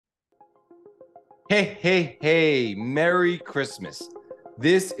Hey, Merry Christmas.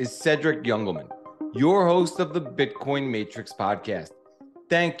 This is Cedric Youngelman, your host of the Bitcoin Matrix podcast.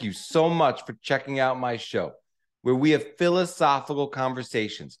 Thank you so much for checking out my show, where we have philosophical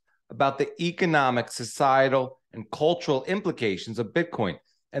conversations about the economic, societal, and cultural implications of Bitcoin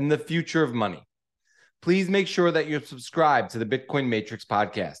and the future of money. Please make sure that you're subscribed to the Bitcoin Matrix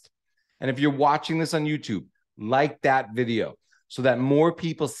podcast. And if you're watching this on YouTube, like that video so that more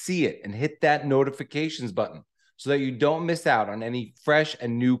people see it and hit that notifications button so that you don't miss out on any fresh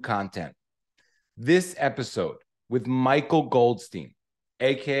and new content. This episode with Michael Goldstein,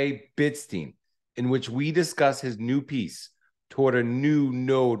 aka Bitstein, in which we discuss his new piece toward a new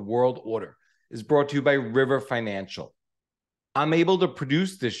node world order, is brought to you by River Financial. I'm able to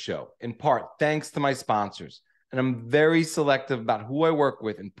produce this show in part thanks to my sponsors, and I'm very selective about who I work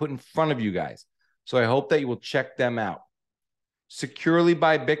with and put in front of you guys. So I hope that you will check them out. Securely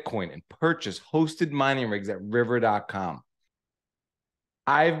buy Bitcoin and purchase hosted mining rigs at river.com.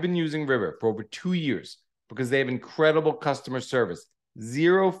 I've been using River for over 2 years because they have incredible customer service,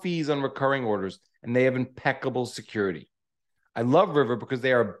 zero fees on recurring orders, and they have impeccable security. I love River because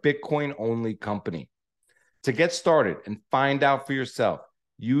they are a Bitcoin-only company. To get started and find out for yourself,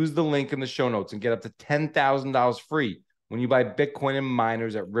 use the link in the show notes and get up to $10,000 free when you buy Bitcoin and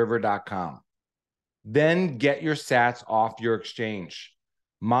miners at river.com. Then get your sats off your exchange.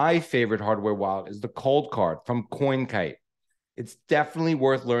 My favorite hardware wallet is the Cold Card from Coinkite. It's definitely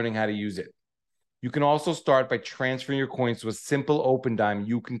worth learning how to use it. You can also start by transferring your coins to a simple open dime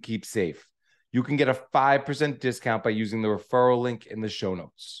you can keep safe. You can get a 5% discount by using the referral link in the show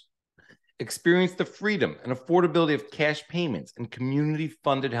notes. Experience the freedom and affordability of cash payments and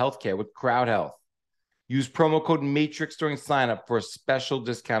community-funded healthcare with Crowd Health. Use promo code MATRIX during signup for a special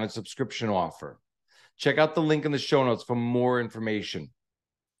discounted subscription offer. Check out the link in the show notes for more information.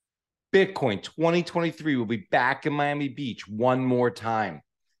 Bitcoin 2023 will be back in Miami Beach one more time.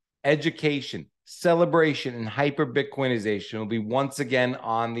 Education, celebration, and hyper-Bitcoinization will be once again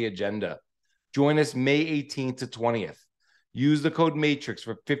on the agenda. Join us May 18th to 20th. Use the code MATRIX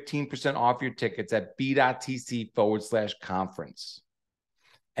for 15% off your tickets at b.tc/conference.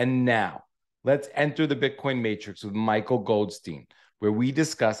 And now, let's enter the Bitcoin Matrix with Michael Goldstein, where we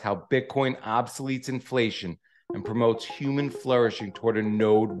discuss how Bitcoin obsoletes inflation and promotes human flourishing toward a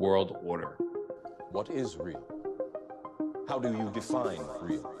node world order. What is real? How do you define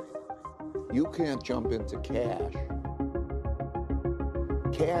real? You can't jump into cash.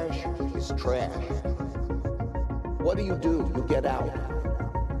 Cash is trash. What do? You get out.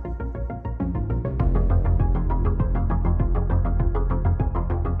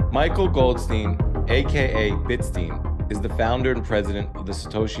 Michael Goldstein, aka Bitstein, is the founder and president of the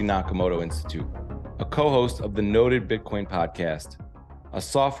Satoshi Nakamoto Institute, a co-host of the noted Bitcoin podcast, a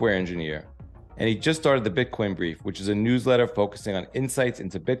software engineer, and he just started the Bitcoin Brief, which is a newsletter focusing on insights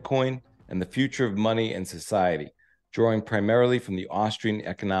into Bitcoin and the future of money and society, drawing primarily from the Austrian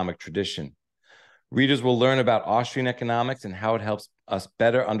economic tradition. Readers will learn about Austrian economics and how it helps us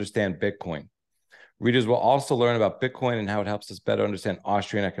better understand Bitcoin. Readers will also learn about Bitcoin and how it helps us better understand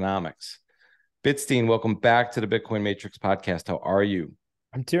Austrian economics. Bitstein, welcome back to the Bitcoin Matrix podcast. How are you?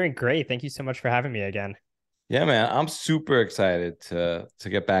 I'm doing great. Thank you so much for having me again. Yeah, man, I'm super excited to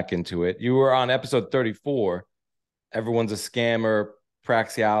get back into it. You were on episode 34, Everyone's a Scammer,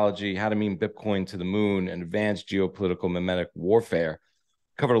 Praxeology, How to Meme Bitcoin to the Moon, and Advanced Geopolitical Mimetic Warfare.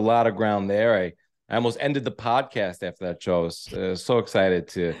 Covered a lot of ground there. I almost ended the podcast after that show. I was so excited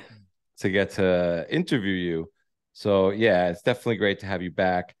to get to interview you. So yeah, it's definitely great to have you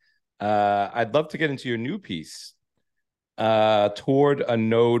back. I'd love to get into your new piece, Toward a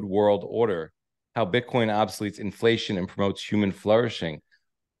Node World Order, how Bitcoin obsoletes inflation and promotes human flourishing.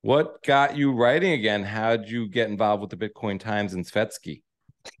 What got you writing again? How'd you get involved with the Bitcoin Times and Svetsky?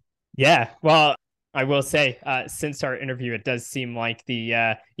 Yeah, well, I will say, since our interview, it does seem like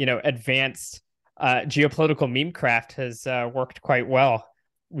the advanced geopolitical meme craft has worked quite well.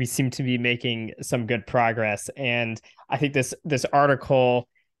 We seem to be making some good progress, and I think this article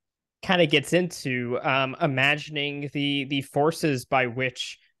kind of gets into imagining the forces by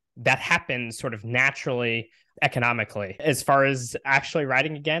which that happens sort of naturally economically. As far as actually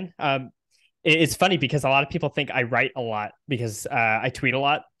writing again, it's funny because a lot of people think I write a lot because I tweet a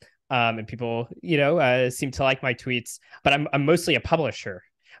lot, and people seem to like my tweets, but I'm mostly a publisher.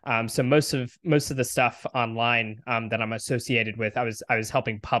 So most of the stuff online that I'm associated with, I was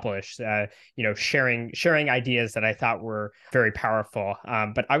helping publish, sharing ideas that I thought were very powerful.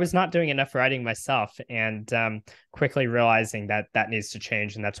 But I was not doing enough writing myself, and quickly realizing that needs to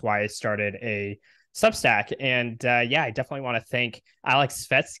change, and that's why I started a Substack. And yeah, I definitely want to thank Alex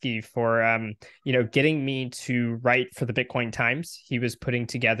Svetsky for getting me to write for the Bitcoin Times. He was putting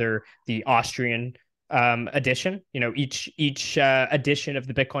together the Austrian edition. Each edition of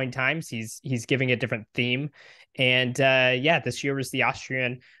the Bitcoin Times, he's giving a different theme. And yeah, this year was the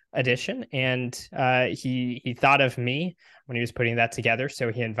Austrian edition, and he thought of me when he was putting that together.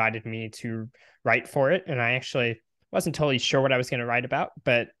 So he invited me to write for it, and I actually wasn't totally sure what I was going to write about,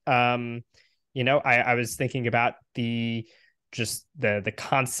 but I was thinking about the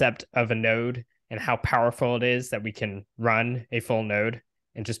concept of a node and how powerful it is that we can run a full node,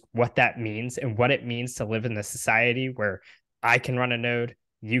 and just what that means and what it means to live in a society where I can run a node,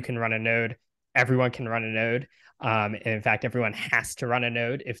 you can run a node, everyone can run a node. And in fact, everyone has to run a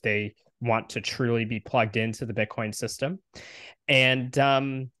node if they want to truly be plugged into the Bitcoin system. And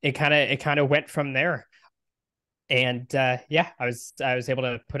it kind of went from there. And yeah, I was able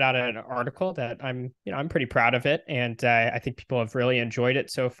to put out an article that I'm pretty proud of it, and I think people have really enjoyed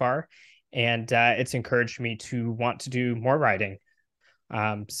it so far, and it's encouraged me to want to do more writing.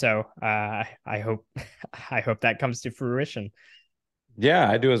 So I hope that comes to fruition. Yeah,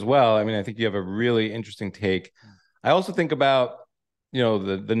 I do as well. I mean, I think you have a really interesting take. I also think about,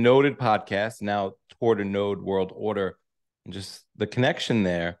 the Noted podcast, now toward a node world order, and just the connection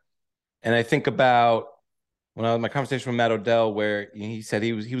there. And I think about when I was my conversation with Matt Odell, where he said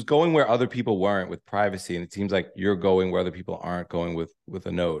he was going where other people weren't with privacy, and it seems like you're going where other people aren't going with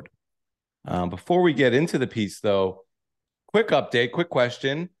a node. Before we get into the piece, though, quick update, quick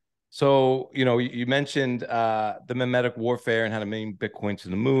question. So, you mentioned the memetic warfare and how to meme Bitcoin to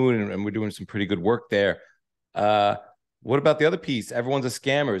the moon, and we're doing some pretty good work there. What about the other piece? Everyone's a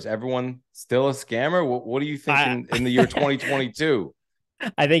scammer. Is everyone still a scammer? What do you think in the year 2022?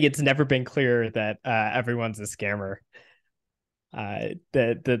 I think it's never been clearer that everyone's a scammer.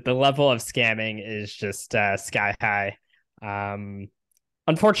 The level of scamming is just sky high.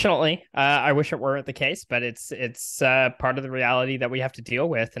 Unfortunately, I wish it weren't the case, but it's part of the reality that we have to deal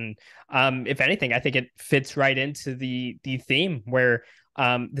with. And if anything, I think it fits right into the theme where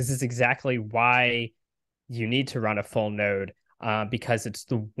this is exactly why you need to run a full node, because it's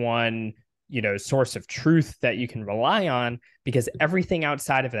the one source of truth that you can rely on, because everything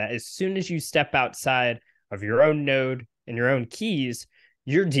outside of that, as soon as you step outside of your own node and your own keys,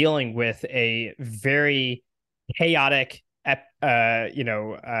 you're dealing with a very chaotic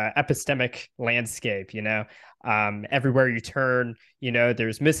epistemic landscape. Everywhere you turn,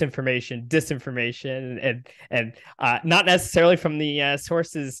 there's misinformation, disinformation, and not necessarily from the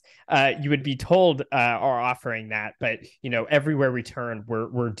sources you would be told are offering that, but everywhere we turn,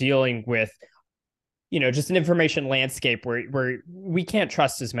 we're dealing with just an information landscape where we can't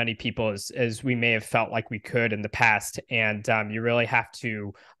trust as many people as we may have felt like we could in the past. And you really have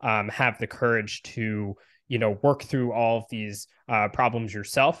to have the courage to work through all of these problems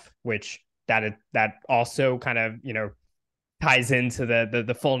yourself, which that also kind of ties into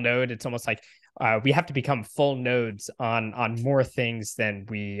the full node. It's almost like we have to become full nodes on more things than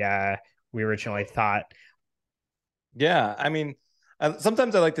we originally thought. Yeah, I mean,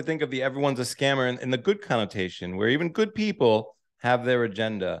 sometimes I like to think of the everyone's a scammer in the good connotation, where even good people have their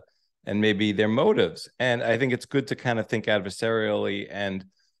agenda and maybe their motives. And I think it's good to kind of think adversarially and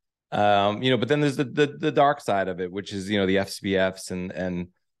but then there's the dark side of it, which is the FCBFs and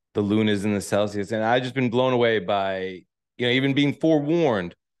the Lunas and the Celsius. And I've just been blown away by even being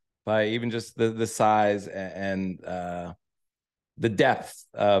forewarned by even just the size and the depth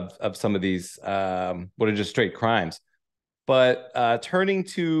of some of these what are just straight crimes. But turning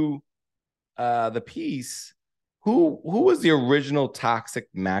to the piece, who was the original toxic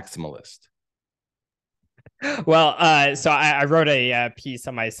maximalist? Well, so I wrote a piece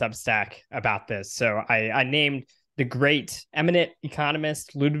on my Substack about this. So I named the great eminent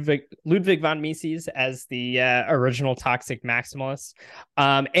economist Ludwig von Mises as the original toxic maximalist.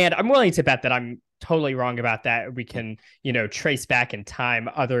 And I'm willing to bet that I'm totally wrong about that. We can, trace back in time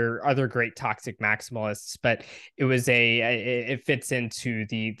other great toxic maximalists, but it fits into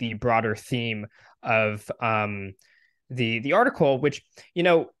the broader theme of the article, which,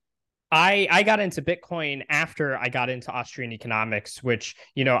 I got into Bitcoin after I got into Austrian economics, which,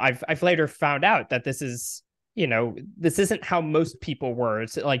 I've later found out that this isn't how most people were.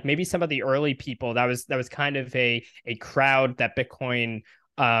 It's like maybe some of the early people that was kind of a crowd that Bitcoin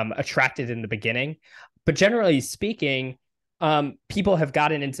attracted in the beginning. But generally speaking, people have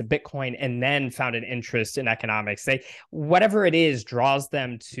gotten into Bitcoin and then found an interest in economics. Whatever it is draws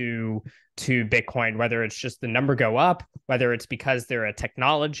them to Bitcoin, whether it's just the number go up, whether it's because they're a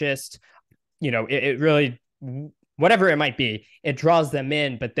technologist, it really, whatever it might be, it draws them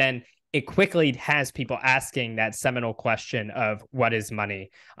in. But then it quickly has people asking that seminal question of what is money,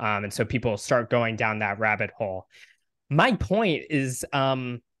 and so people start going down that rabbit hole. My point is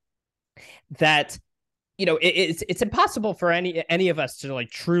that it's impossible for any of us to like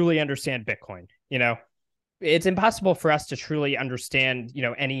truly understand Bitcoin. It's impossible for us to truly understand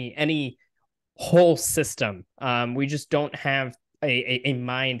any whole system. We just don't have a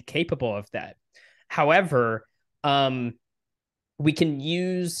mind capable of that. However, we can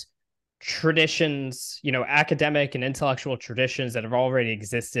use traditions, academic and intellectual traditions that have already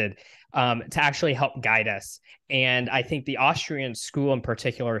existed to actually help guide us. And I think the Austrian school in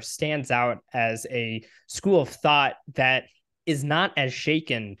particular stands out as a school of thought that is not as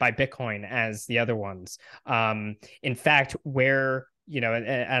shaken by Bitcoin as the other ones. In fact, and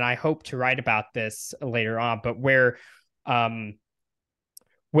I hope to write about this later on, but where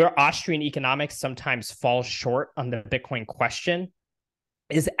Austrian economics sometimes falls short on the Bitcoin question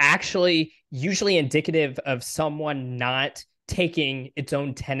is actually usually indicative of someone not taking its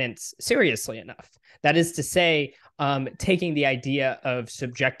own tenets seriously enough. That is to say, taking the idea of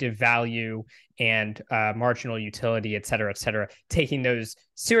subjective value and marginal utility, et cetera, taking those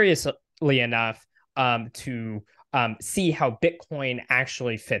seriously enough to see how Bitcoin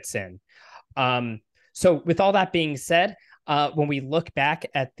actually fits in. So with all that being said, when we look back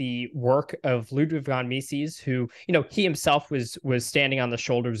at the work of Ludwig von Mises, who, he himself was standing on the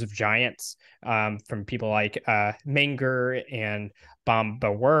shoulders of giants, from people like Menger and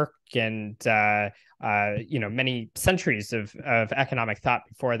Baum-Bawerk and, many centuries of economic thought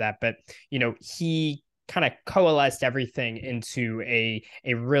before that. But, he kind of coalesced everything into a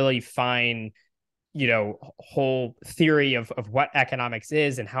really fine, whole theory of what economics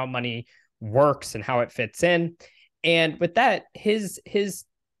is and how money works and how it fits in. And with that, his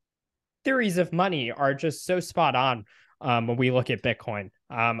theories of money are just so spot on when we look at Bitcoin.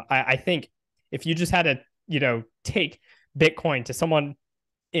 I think if you just had to, take Bitcoin to someone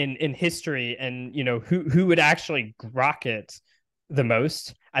in history and, who would actually grok it the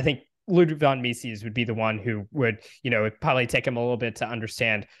most, I think Ludwig von Mises would be the one who would, it'd probably take him a little bit to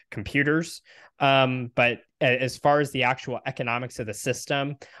understand computers. But as far as the actual economics of the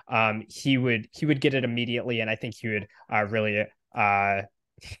system, he would get it immediately, and I think he would really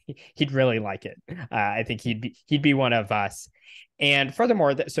he'd really like it. I think he'd be one of us. And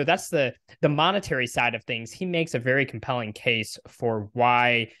furthermore, so that's the monetary side of things. He makes a very compelling case for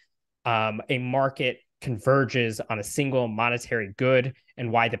why a market converges on a single monetary good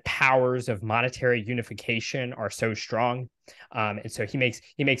and why the powers of monetary unification are so strong. And so he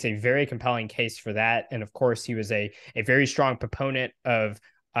makes a very compelling case for that. And of course, he was a very strong proponent of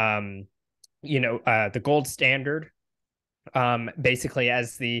the gold standard, basically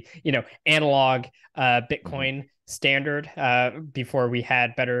as the analog Bitcoin standard before we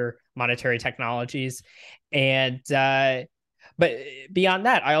had better monetary technologies. And but beyond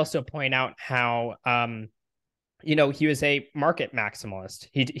that, I also point out how he was a market maximalist.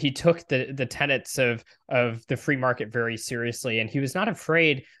 He took the tenets of the free market very seriously, and he was not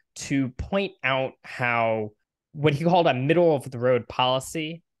afraid to point out how what he called a middle of the road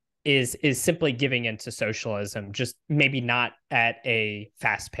policy is simply giving into socialism, just maybe not at a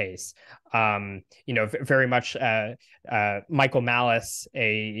fast pace. Very much Michael Malice,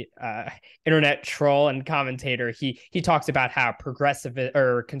 a internet troll and commentator, he talks about how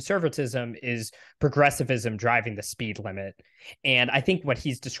conservatism is progressivism driving the speed limit. And I think what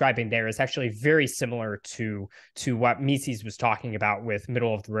he's describing there is actually very similar to what Mises was talking about with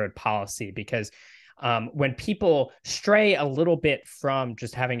middle of the road policy, because when people stray a little bit from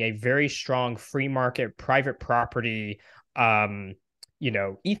just having a very strong free market, private property,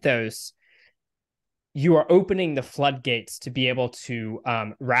 ethos, you are opening the floodgates to be able to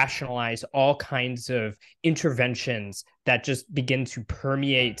rationalize all kinds of interventions that just begin to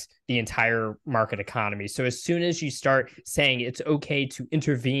permeate the entire market economy. So as soon as you start saying it's okay to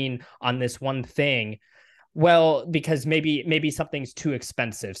intervene on this one thing, well, because maybe something's too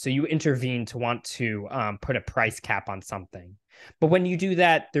expensive, so you intervene to want to put a price cap on something. But when you do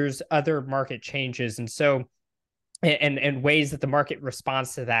that, there's other market changes, and so and ways that the market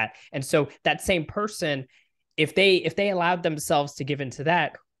responds to that. And so that same person, if they allowed themselves to give into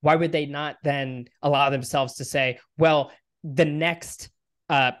that, why would they not then allow themselves to say, well, the next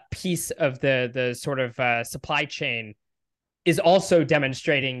piece of the sort of supply chain is also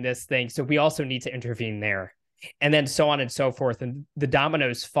demonstrating this thing, so we also need to intervene there. and then so on and so forth, and the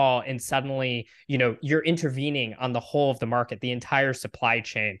dominoes fall, and suddenly, you're intervening on the whole of the market, the entire supply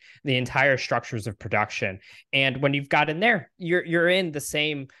chain, the entire structures of production. And when you've got in there, you're in the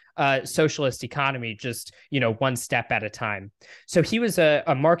same socialist economy, just one step at a time. So he was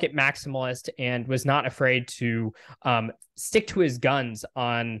a market maximalist and was not afraid to stick to his guns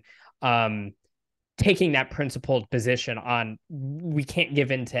on taking that principled position on, we can't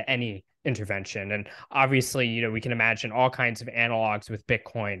give in to any intervention. And obviously, we can imagine all kinds of analogs with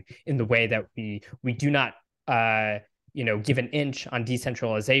Bitcoin in the way that we do not give an inch on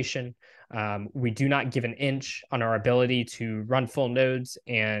decentralization. We do not give an inch on our ability to run full nodes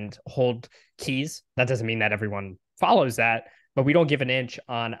and hold keys. That doesn't mean that everyone follows that, but we don't give an inch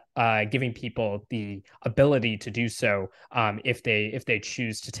on giving people the ability to do so if they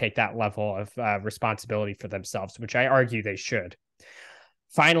choose to take that level of responsibility for themselves, which I argue they should.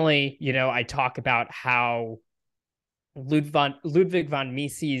 Finally, I talk about how Ludwig von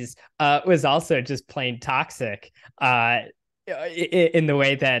Mises was also just plain toxic in the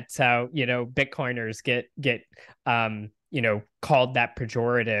way that Bitcoiners get called that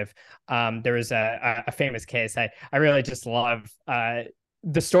pejorative. There was a famous case. I really just love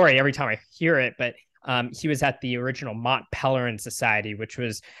the story every time I hear it, but he was at the original Mont Pelerin Society, which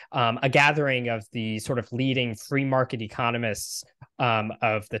was a gathering of the sort of leading free market economists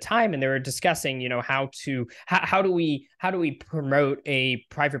of the time, and they were discussing, how do we promote a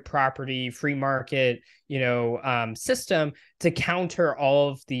private property free market, system to counter all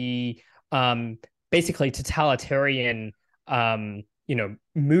of the basically totalitarian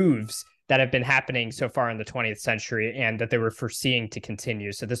moves that have been happening so far in the 20th century and that they were foreseeing to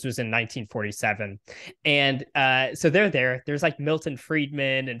continue. So this was in 1947. And so there's like Milton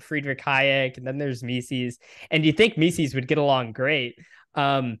Friedman and Friedrich Hayek, and then there's Mises. And you think Mises would get along great.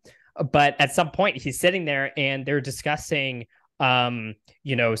 But at some point he's sitting there and they're discussing,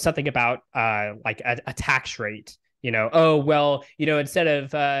 something about like a tax rate, instead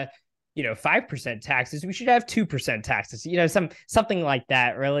of, 5% taxes, we should have 2% taxes, something like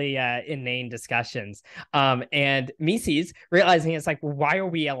that, really inane discussions. And Mises realizing it's like, well, why are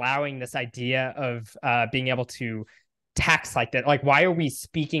we allowing this idea of being able to tax like that? Like, why are we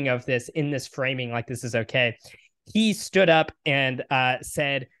speaking of this in this framing like this is okay? He stood up and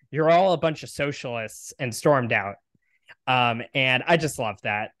said, "You're all a bunch of socialists," and stormed out. And I just love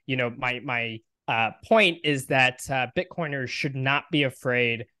that. My point is that Bitcoiners should not be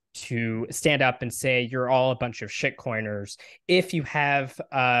afraid to stand up and say you're all a bunch of shitcoiners if you have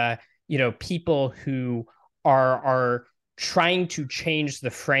people who are trying to change the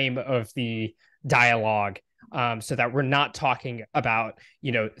frame of the dialogue, so that we're not talking about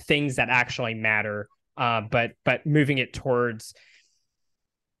things that actually matter, but moving it towards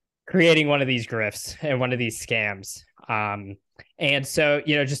creating one of these grifts and one of these scams. And so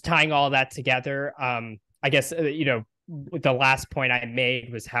just tying all that together, I guess the last point I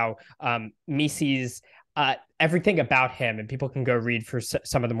made was how Mises, everything about him, and people can go read for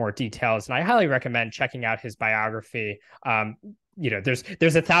some of the more details, and I highly recommend checking out his biography. There's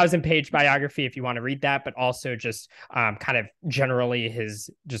a 1,000-page biography if you want to read that, but also just kind of generally his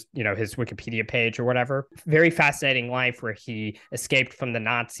Wikipedia page or whatever. Very fascinating life where he escaped from the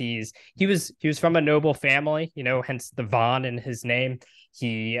Nazis. He was from a noble family, hence the von in his name.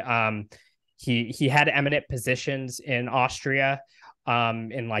 He had eminent positions in Austria,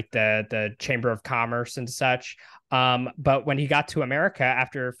 in like the Chamber of Commerce and such. But when he got to America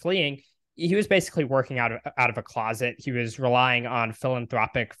after fleeing, he was basically working out of a closet. He was relying on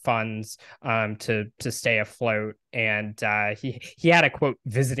philanthropic funds to stay afloat, and he had a quote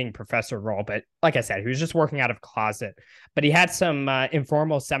visiting professor role. But like I said, he was just working out of a closet. But he had some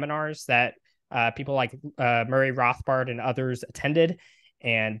informal seminars that people like Murray Rothbard and others attended.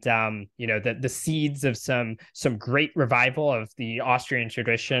 And the seeds of some great revival of the Austrian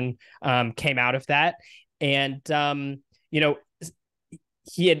tradition came out of that. And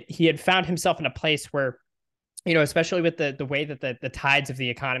he had found himself in a place where, especially with the way that the tides of the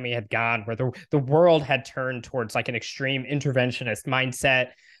economy had gone, where the world had turned towards like an extreme interventionist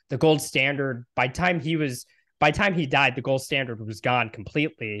mindset. The gold standard, by the time he died, the gold standard was gone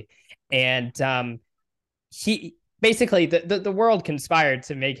completely. And he basically, the world conspired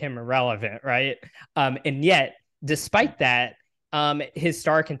to make him irrelevant, right? And yet, despite that, his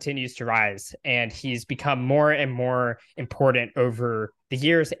star continues to rise, and he's become more and more important over the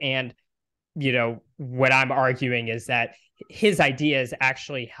years. And what I'm arguing is that his ideas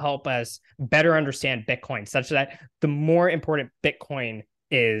actually help us better understand Bitcoin, such that the more important Bitcoin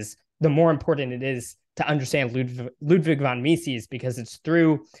is, the more important it is to understand Ludwig von Mises, because it's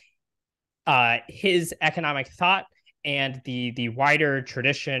through his economic thought and the wider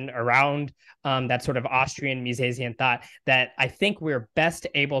tradition around that sort of Austrian Misesian thought, that I think we're best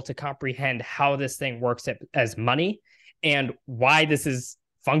able to comprehend how this thing works as money and why this is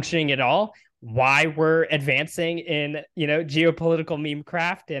functioning at all, why we're advancing in, geopolitical meme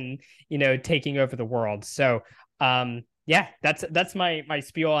craft and, taking over the world. So yeah, that's my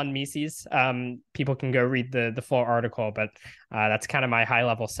spiel on Mises. People can go read the full article, but that's kind of my high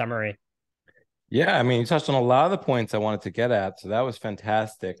level summary. Yeah, I mean, you touched on a lot of the points I wanted to get at, so that was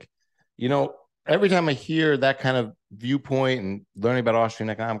fantastic. Every time I hear that kind of viewpoint and learning about Austrian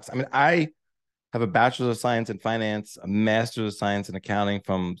economics, I mean, I have a bachelor's of science in finance, a master's of science in accounting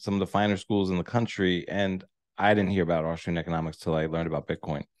from some of the finer schools in the country, and I didn't hear about Austrian economics till I learned about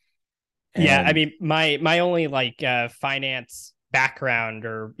Bitcoin. Yeah, I mean, my only finance background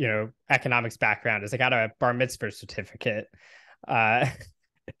or economics background is I got a bar mitzvah certificate.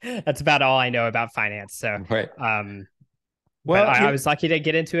 That's about all I know about finance. So, right. But I was lucky to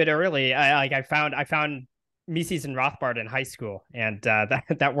get into it early. I found Mises and Rothbard in high school, and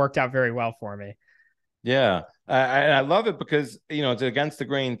that worked out very well for me. Yeah, I love it because it's against the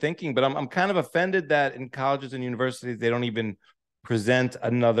grain thinking, but I'm kind of offended that in colleges and universities they don't even present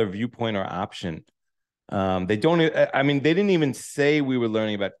another viewpoint or option. They don't. I mean, they didn't even say we were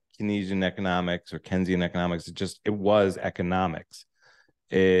learning about Keynesian economics or Keynesian economics. It was economics.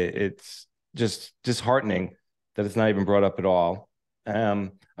 It's just disheartening that it's not even brought up at all. I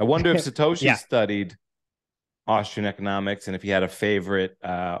wonder if Satoshi studied Austrian economics and if he had a favorite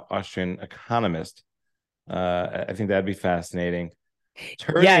Austrian economist. I think that'd be fascinating.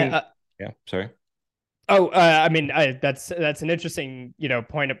 Sorry. Oh, I mean, that's an interesting,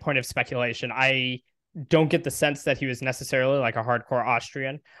 point of speculation. I don't get the sense that he was necessarily like a hardcore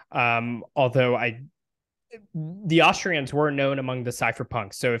Austrian. Although the Austrians were known among the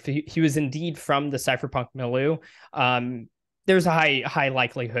cypherpunks. So if he was indeed from the cypherpunk milieu, there's a high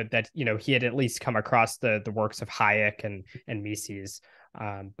likelihood that he had at least come across the works of Hayek and Mises.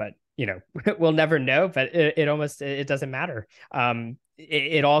 But we'll never know. But it doesn't matter.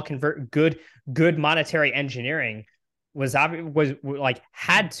 It all convert good monetary engineering was like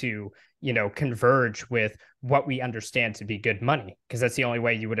had to converge with what we understand to be good money, because that's the only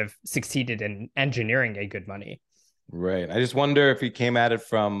way you would have succeeded in engineering a good money. Right. I just wonder if he came at it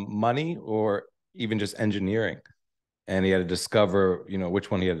from money or even just engineering, and he had to discover, which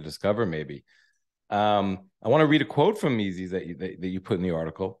one he had to discover maybe. I want to read a quote from Mises that you put in the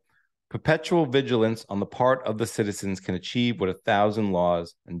article. Perpetual vigilance on the part of the citizens can achieve what 1,000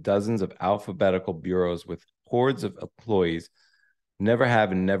 laws and dozens of alphabetical bureaus with hordes of employees never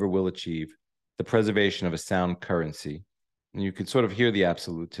have and never will achieve: the preservation of a sound currency. And you could sort of hear the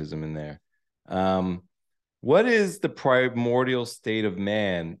absolutism in there. What is the primordial state of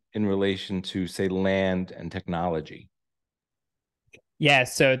man in relation to, say, land and technology? Yeah,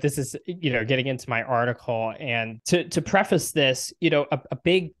 so this is, getting into my article. And to preface this, a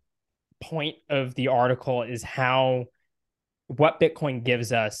big point of the article is what Bitcoin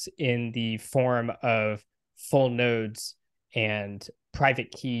gives us in the form of full nodes and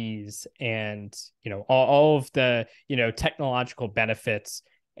private keys and all of the technological benefits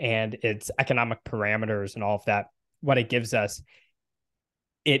and its economic parameters and all of that. What it gives us,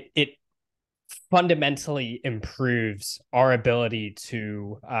 it fundamentally improves our ability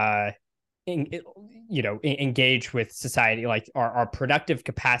to engage with society. Like our productive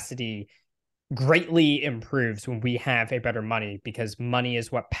capacity greatly improves when we have a better money, because money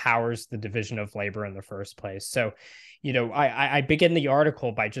is what powers the division of labor in the first place. So, I begin the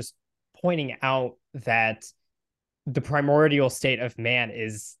article by just pointing out that the primordial state of man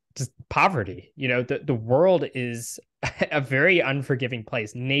is just poverty. The world is a very unforgiving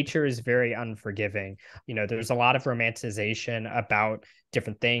place. Nature is very unforgiving. There's a lot of romanticization about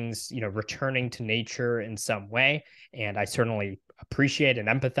different things, returning to nature in some way. And I certainly appreciate and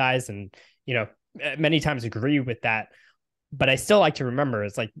empathize and, many times agree with that. But I still like to remember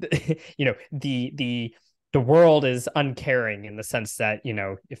it's like, the world is uncaring in the sense that,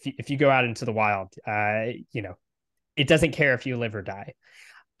 if you go out into the wild, it doesn't care if you live or die.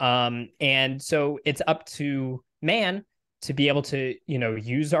 And so it's up to man to be able to,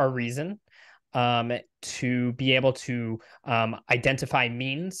 use our reason, to be able to identify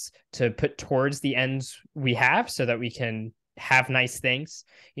means to put towards the ends we have so that we can have nice things,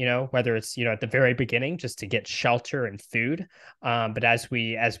 whether it's, at the very beginning, just to get shelter and food. But as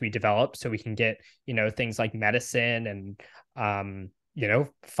we develop, so we can get, things like medicine and,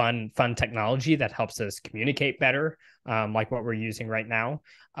 fun technology that helps us communicate better, like what we're using right now.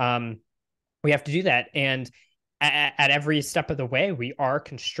 We have to do that. And at every step of the way, we are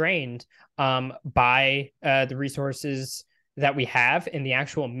constrained by the resources that we have and the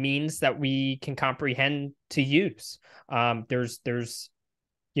actual means that we can comprehend to use. There's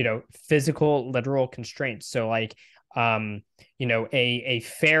physical, literal constraints. So like, a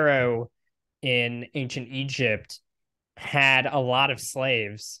pharaoh in ancient Egypt had a lot of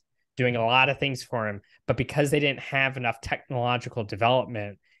slaves doing a lot of things for him, but because they didn't have enough technological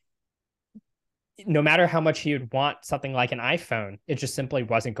development, no matter how much he would want something like an iPhone, it just simply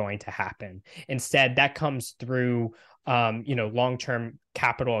wasn't going to happen. Instead, that comes through long-term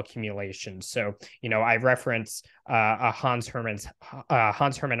capital accumulation. So, I reference a Hans Hermann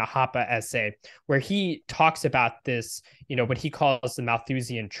Hoppe essay where he talks about this, what he calls the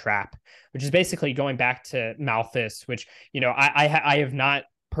Malthusian trap, which is basically going back to Malthus, which, I have not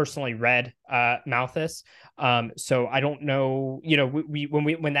personally read Malthus. So I don't know,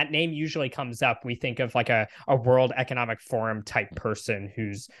 when that name usually comes up, we think of like a World Economic Forum type person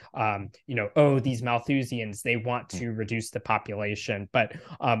who's, these Malthusians, they want to reduce the population. But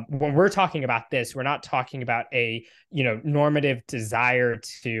when we're talking about this, we're not talking about a, normative desire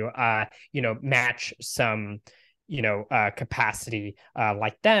to, match some, capacity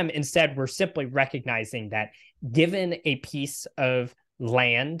like them. Instead, we're simply recognizing that given a piece of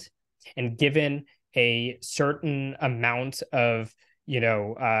land and given a certain amount of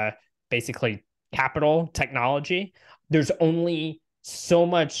basically capital technology, there's only so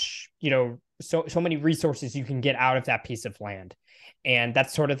much so many resources you can get out of that piece of land. And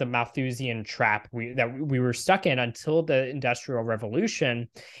that's sort of the Malthusian trap that we were stuck in until the Industrial Revolution,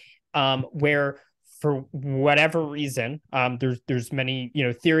 where for whatever reason, there's many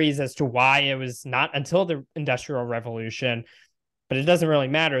theories as to why it was not until the Industrial Revolution, but it doesn't really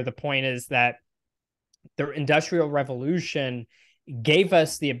matter. The point is that the Industrial Revolution gave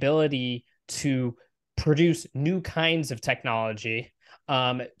us the ability to produce new kinds of technology,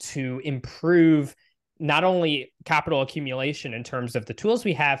 to improve not only capital accumulation in terms of the tools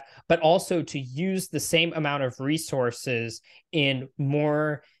we have, but also to use the same amount of resources in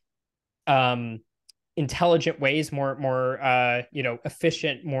more intelligent ways, more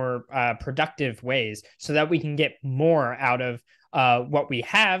efficient, more productive ways, so that we can get more out of what we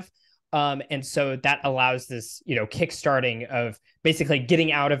have. And so that allows this, kickstarting of basically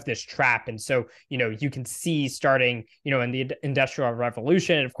getting out of this trap. And so, you can see starting, in the Industrial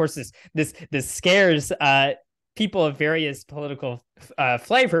Revolution. And of course, this scares people of various political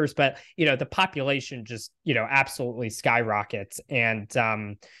flavors, but, the population just, absolutely skyrockets. And,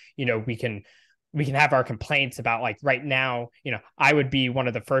 we can have our complaints about, like, right now, I would be one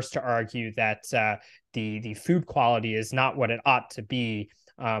of the first to argue that the food quality is not what it ought to be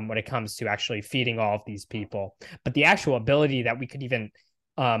when it comes to actually feeding all of these people. But the actual ability that we could even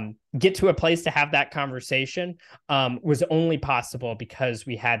get to a place to have that conversation was only possible because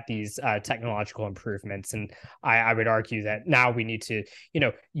we had these technological improvements. And I would argue that now we need to,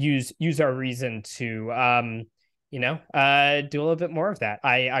 use our reason to, do a little bit more of that.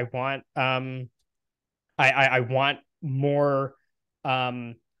 I want more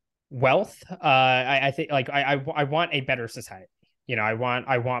wealth. I think, like, I want a better society. I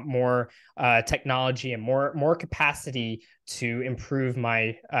want more technology and more capacity to improve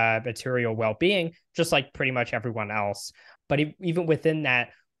my material well-being, just like pretty much everyone else. But even within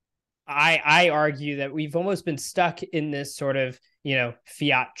that, I argue that we've almost been stuck in this sort of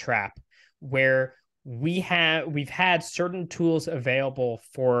fiat trap where we've had certain tools available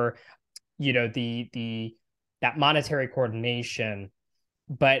for that monetary coordination,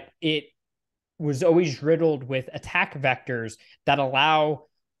 but it was always riddled with attack vectors that allow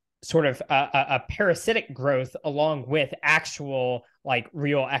sort of a parasitic growth along with actual, like,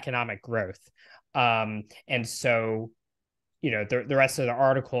 real economic growth. And so, the rest of the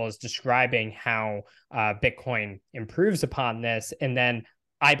article is describing how Bitcoin improves upon this, and then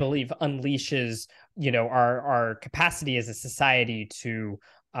I believe unleashes, our capacity as a society to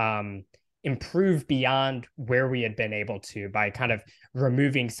improve beyond where we had been able to, by kind of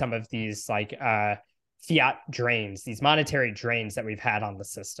removing some of these, like, fiat drains, these monetary drains that we've had on the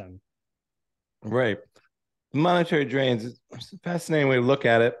system. Right. Monetary drains is a fascinating way to look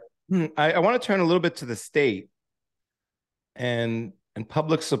at it. I want to turn a little bit to the state and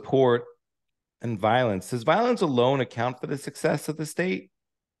public support and violence. Does violence alone account for the success of the state?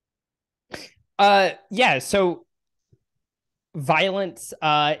 Yeah. So Violence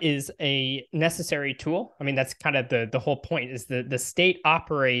is a necessary tool. I mean, that's kind of the whole point, is the state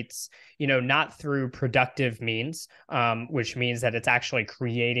operates, not through productive means, which means that it's actually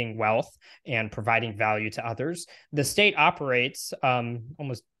creating wealth and providing value to others. The state operates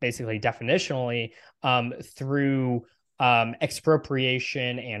almost basically definitionally through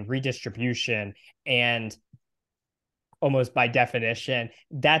expropriation and redistribution, and almost by definition,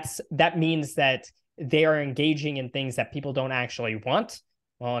 that means that they are engaging in things that people don't actually want.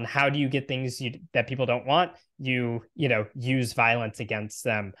 Well, and how do you get things that people don't want? You use violence against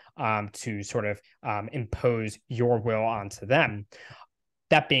them to sort of impose your will onto them.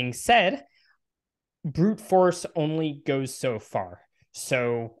 That being said, brute force only goes so far.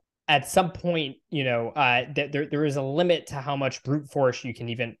 So at some point, there is a limit to how much brute force you can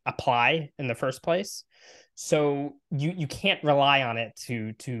even apply in the first place. So you can't rely on it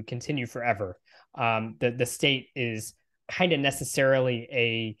to continue forever. The state is kind of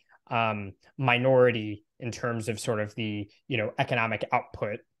necessarily a minority in terms of sort of the economic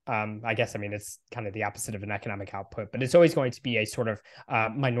output. I guess, I mean, it's kind of the opposite of an economic output, but it's always going to be a sort of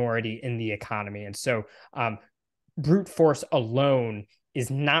minority in the economy. And so brute force alone is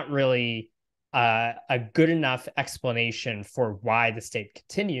not really a good enough explanation for why the state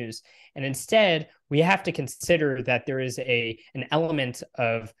continues. And instead, we have to consider that there is an element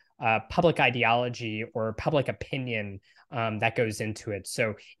of public ideology or public opinion that goes into it.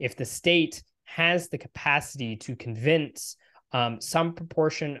 So if the state has the capacity to convince some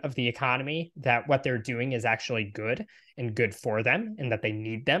proportion of the economy that what they're doing is actually good and good for them and that they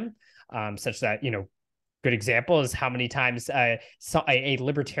need them, such that, good example is how many times a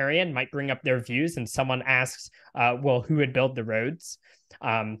libertarian might bring up their views and someone asks, well, who would build the roads?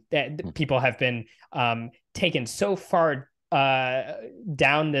 That people have been taken so far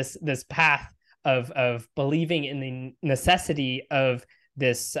down this path of believing in the necessity of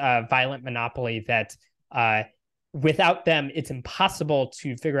this violent monopoly that without them, it's impossible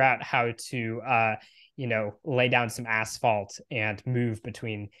to figure out how to lay down some asphalt and move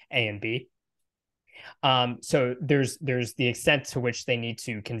between A and B. So there's the extent to which they need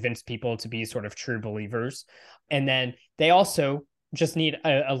to convince people to be sort of true believers. And then they also just need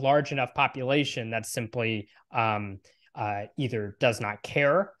a large enough population that simply either does not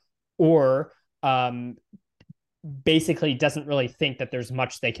care or basically doesn't really think that there's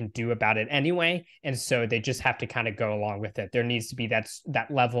much they can do about it anyway. And so they just have to kind of go along with it. There needs to be that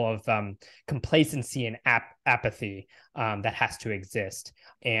level of complacency and apathy that has to exist.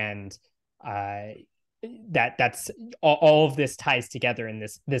 And that's all of this ties together in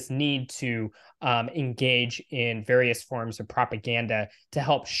this need to engage in various forms of propaganda to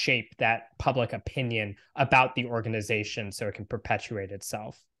help shape that public opinion about the organization so it can perpetuate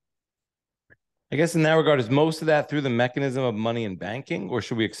itself. I guess in that regard, is most of that through the mechanism of money and banking, or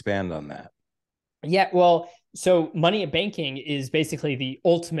should we expand on that? Yeah, well, so money and banking is basically the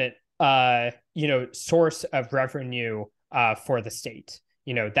ultimate source of revenue for the state.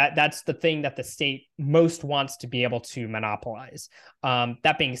 That's the thing that the state most wants to be able to monopolize.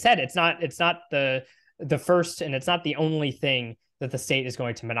 That being said, it's not the first, and it's not the only thing that the state is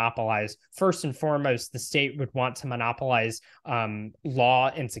going to monopolize. First and foremost, the state would want to monopolize law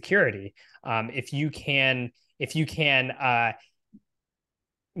and security. If you can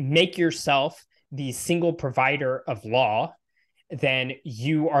make yourself the single provider of law, then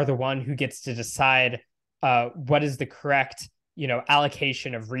you are the one who gets to decide what is the correct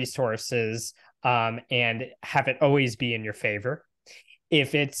allocation of resources and have it always be in your favor.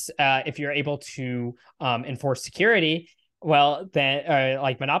 If you're able to enforce security, well, then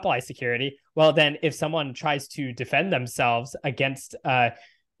like monopolize security, well, then if someone tries to defend themselves against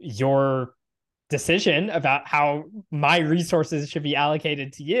your decision about how my resources should be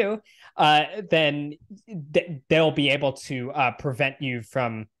allocated to you, then they'll be able to prevent you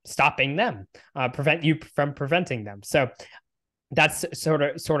from stopping them, prevent you from preventing them. So that's sort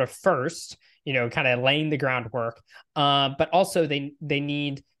of first, kind of laying the groundwork. But also they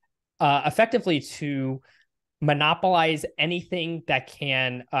need effectively to monopolize anything that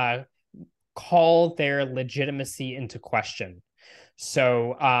can call their legitimacy into question.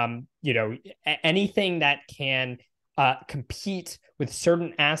 So, anything that can compete with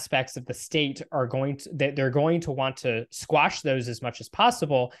certain aspects of the state they're going to want to squash those as much as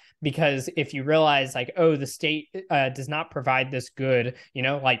possible, because if you realize like, oh, the state does not provide this good,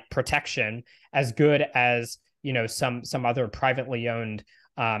 like protection as good as, some other privately owned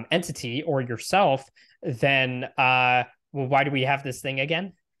entity or yourself, then well, why do we have this thing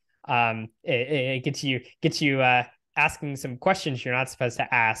again? It gets you asking some questions you're not supposed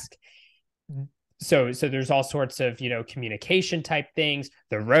to ask. so there's all sorts of, communication type things,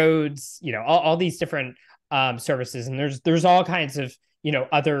 the roads, all these different services, and there's all kinds of,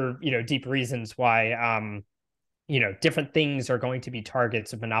 other, deep reasons why different things are going to be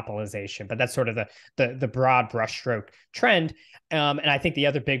targets of monopolization, but that's sort of the broad brushstroke trend. And I think the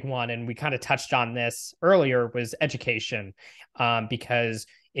other big one, and we kind of touched on this earlier, was education, because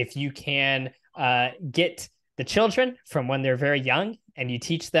if you can get the children from when they're very young and you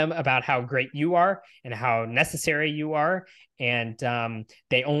teach them about how great you are and how necessary you are, and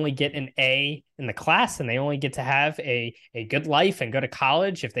they only get an A in the class, and they only get to have a good life and go to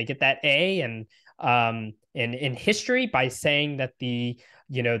college if they get that A, and in history by saying that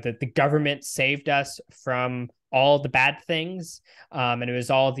that the government saved us from all the bad things, and it was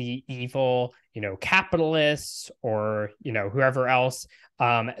all the evil, capitalists or whoever else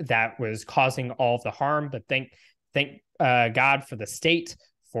that was causing all of the harm. But thank God for the state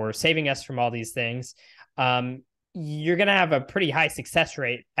for saving us from all these things. You're going to have a pretty high success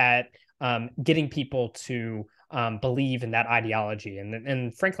rate at getting people to believe in that ideology,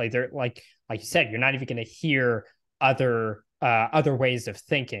 and frankly, they're like you said, you're not even going to hear other ways of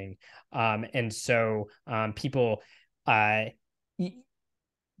thinking, and so people,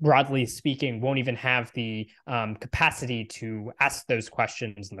 broadly speaking, won't even have the capacity to ask those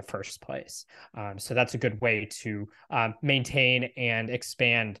questions in the first place. So that's a good way to maintain and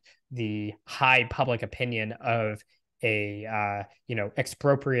expand the high public opinion of a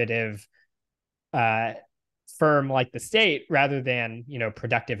expropriative firm like the state, rather than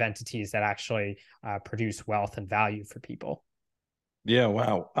productive entities that actually produce wealth and value for people. Yeah,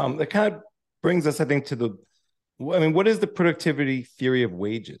 wow. That kind of brings us, I think, to what is the productivity theory of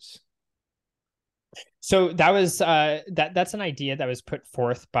wages? So that was that's an idea that was put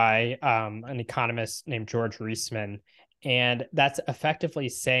forth by an economist named George Reisman, and that's effectively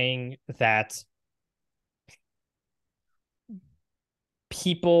saying that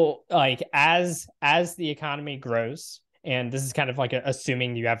people, like, as the economy grows, and this is kind of like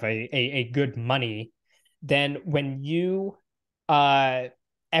assuming you have a good money, then when you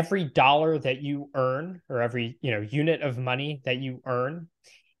every dollar that you earn, or every unit of money that you earn,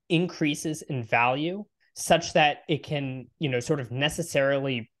 increases in value such that it can sort of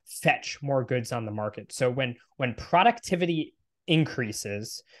necessarily fetch more goods on the market. So when productivity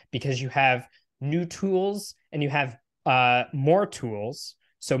increases because you have new tools and you have more tools,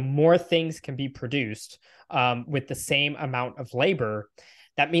 so more things can be produced with the same amount of labor,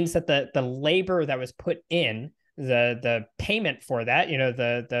 that means that the labor that was put in, the payment for that,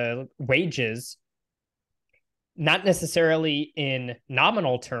 the wages, not necessarily in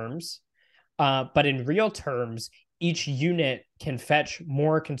nominal terms, but in real terms, each unit can fetch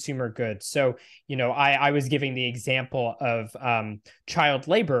more consumer goods. So, I was giving the example of child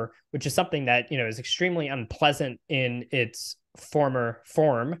labor, which is something that, is extremely unpleasant in its former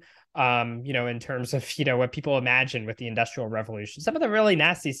form, in terms of, what people imagine with the Industrial Revolution. Some of the really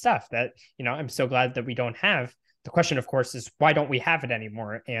nasty stuff that, I'm so glad that we don't have. The question, of course, is why don't we have it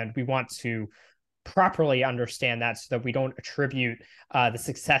anymore? And we want to properly understand that so that we don't attribute the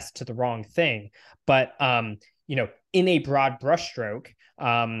success to the wrong thing. But in a broad brushstroke,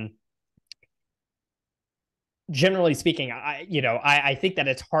 generally speaking, I think that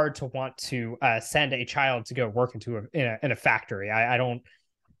it's hard to want to send a child to go work in a factory. I don't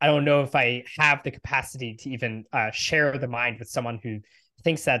know if I have the capacity to even share the mind with someone who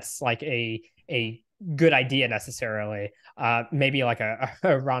thinks that's like a good idea necessarily. Maybe like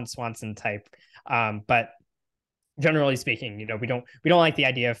a Ron Swanson type. But generally speaking, we don't like the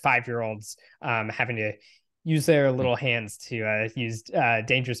idea of 5-year-olds having to use their little hands to use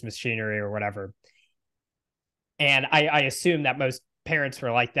dangerous machinery or whatever. And I assume that most parents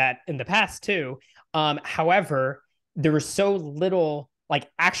were like that in the past too. However, there was so little like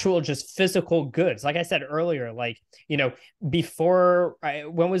actual just physical goods. Like I said earlier, like, before,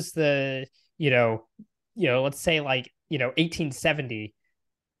 when was the, let's say like, 1870,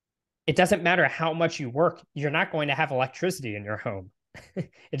 it doesn't matter how much you work, you're not going to have electricity in your home.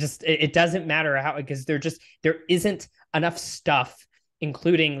 It doesn't matter how, because there isn't enough stuff,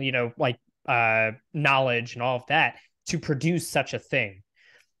 including, knowledge and all of that, to produce such a thing.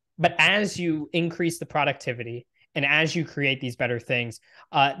 But as you increase the productivity and as you create these better things,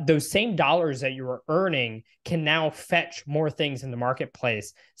 those same dollars that you were earning can now fetch more things in the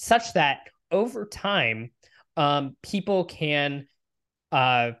marketplace, such that over time, people can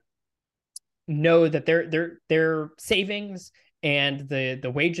know that their savings and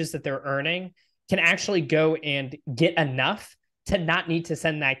the wages that they're earning can actually go and get enough to not need to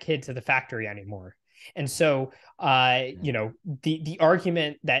send that kid to the factory anymore. And so, the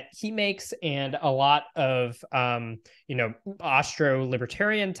argument that he makes and a lot of,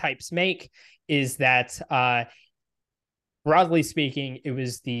 Austro-libertarian types make is that, broadly speaking, it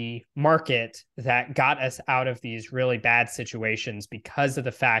was the market that got us out of these really bad situations because of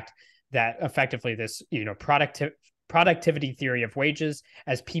the fact that effectively this, productivity theory of wages,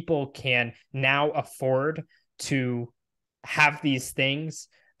 as people can now afford to have these things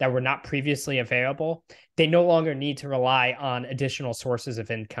that were not previously available, they no longer need to rely on additional sources of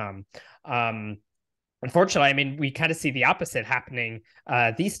income. Unfortunately, I mean, we kind of see the opposite happening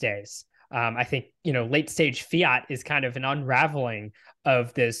these days. I think, late stage fiat is kind of an unraveling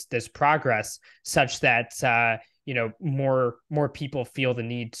of this progress, such that more people feel the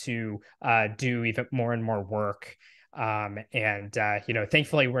need to do even more and more work.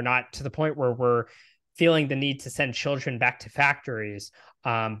 Thankfully, we're not to the point where we're feeling the need to send children back to factories,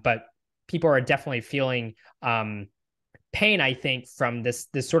 but people are definitely feeling pain, I think, from this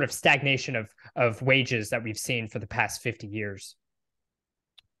sort of stagnation of wages that we've seen for the past 50 years.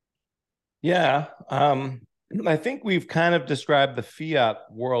 Yeah, I think we've kind of described the fiat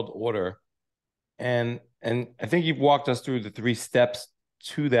world order, and I think you've walked us through the 3 steps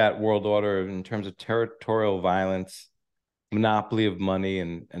to that world order in terms of territorial violence, monopoly of money,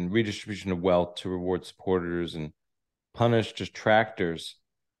 and redistribution of wealth to reward supporters and punish detractors.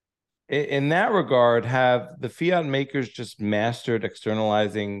 In that regard, have the fiat makers just mastered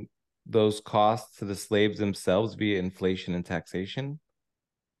externalizing those costs to the slaves themselves via inflation and taxation?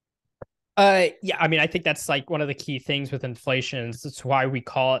 Yeah, I mean, I think that's like one of the key things with inflation. That's why we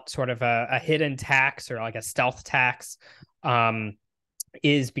call it sort of a hidden tax or like a stealth tax,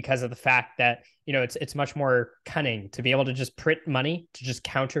 is because of the fact that, it's much more cunning to be able to just print money, to just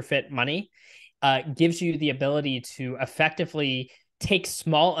counterfeit money, gives you the ability to effectively take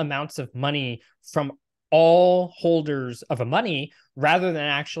small amounts of money from all holders of a money rather than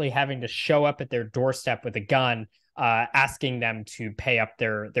actually having to show up at their doorstep with a gun, asking them to pay up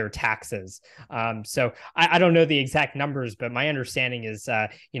their taxes. So I don't know the exact numbers, but my understanding is,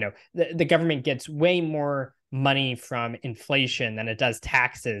 the government gets way more money from inflation than it does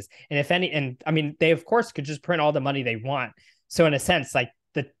taxes. And I mean, they of course could just print all the money they want. So in a sense, like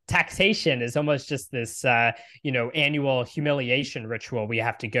the taxation is almost just this, annual humiliation ritual we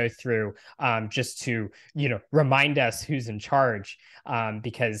have to go through, just to, remind us who's in charge,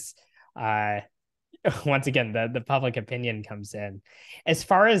 because, once again, the public opinion comes in. As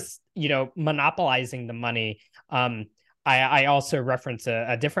far as, monopolizing the money, I also reference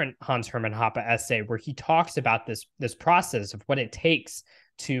a different Hans Hermann Hoppe essay where he talks about this process of what it takes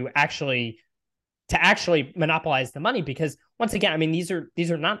to actually monopolize the money, because once again, I mean, these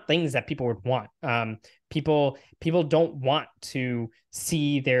are not things that people would want. People don't want to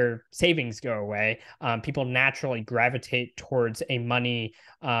see their savings go away. People naturally gravitate towards a money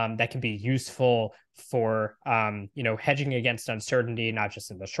that can be useful for hedging against uncertainty, not just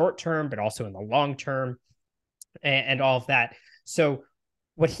in the short term, but also in the long term, and all of that. So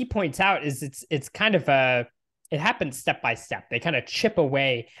what he points out is it's kind of it happens step by step. They kind of chip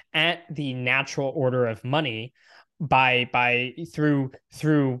away at the natural order of money through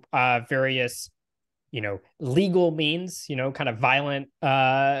various, legal means, kind of violent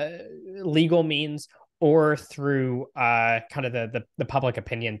legal means, or through kind of the public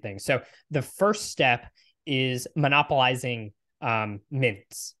opinion thing. So the first step is monopolizing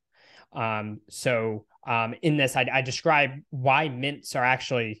mints. In this, I describe why mints are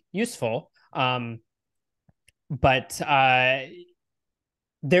actually useful. But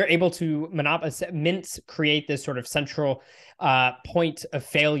they're able to monopolize. Mints create this sort of central point of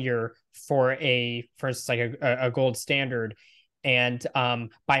failure for instance, like a gold standard, and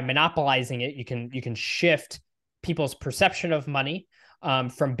by monopolizing it, you can shift people's perception of money,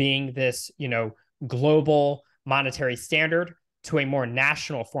 from being this global monetary standard to a more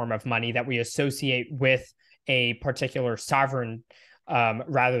national form of money that we associate with a particular sovereign,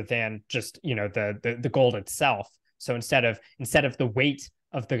 rather than just the gold itself. So instead of the weight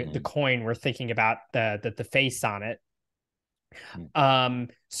of the coin, we're thinking about the face on it.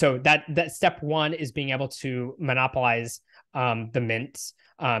 So that step one is being able to monopolize the mints,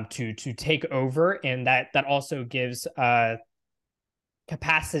 to take over, and that also gives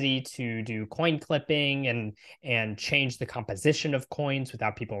capacity to do coin clipping and change the composition of coins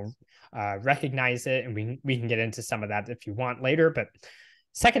without people recognize it. And we can get into some of that if you want later. But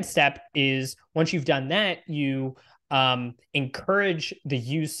second step is, once you've done that, you encourage the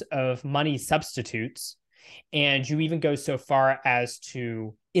use of money substitutes, and you even go so far as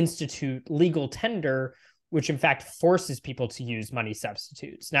to institute legal tender, which in fact forces people to use money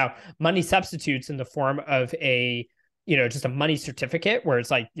substitutes. Now, money substitutes in the form of a, just a money certificate where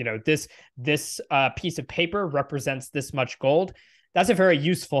it's like, this piece of paper represents this much gold. That's a very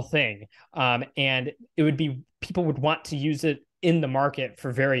useful thing. And people would want to use it in the market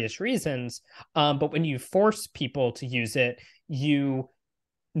for various reasons. But when you force people to use it, you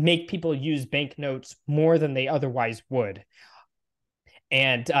make people use banknotes more than they otherwise would.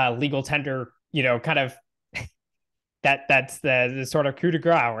 And legal tender, kind of that's the sort of coup de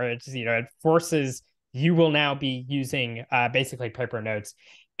grace where it's, it forces you will now be using basically paper notes.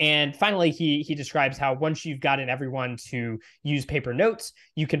 And finally, he describes how once you've gotten everyone to use paper notes,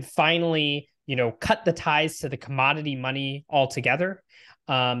 you can finally, cut the ties to the commodity money altogether.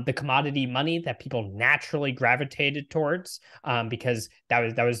 The commodity money that people naturally gravitated towards, because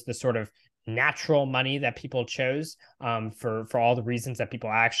that was the sort of natural money that people chose for all the reasons that people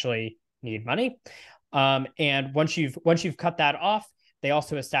actually need money. And once you've cut that off, they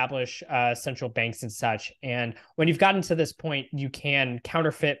also establish central banks and such. And when you've gotten to this point, you can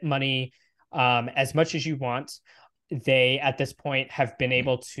counterfeit money as much as you want. They, at this point, have been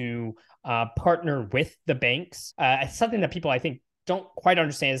able to partner with the banks. Something that people, I think, don't quite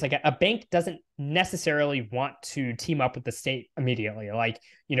understand is like a bank doesn't necessarily want to team up with the state immediately. Like,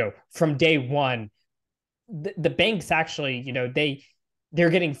 from day one, the banks actually, they're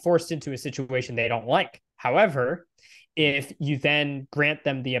getting forced into a situation they don't like. However, if you then grant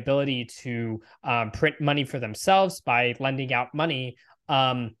them the ability to print money for themselves by lending out money,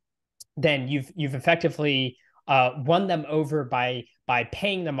 then you've effectively won them over by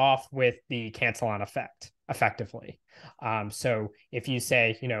paying them off with the cancel on effect effectively. So if you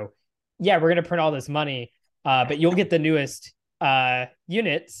say, yeah, we're going to print all this money, but you'll get the newest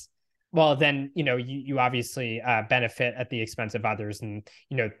units, well, then, you obviously benefit at the expense of others. And,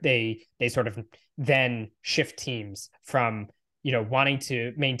 they sort of then shift teams from, wanting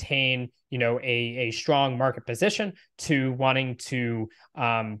to maintain, a strong market position to wanting to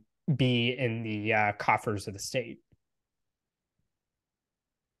be in the coffers of the state.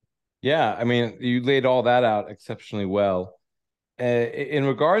 Yeah, I mean, you laid all that out exceptionally well. In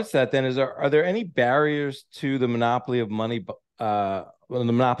regards to that, then, are there any barriers to the monopoly of money, the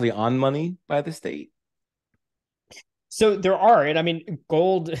monopoly on money by the state? So there are, and I mean,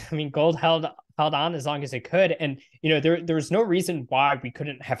 gold held on as long as it could, and there was no reason why we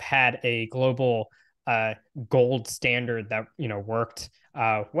couldn't have had a global gold standard that worked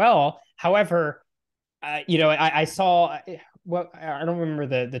well. However, I saw. Well, I don't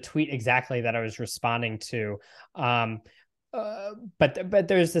remember the tweet exactly that I was responding to. But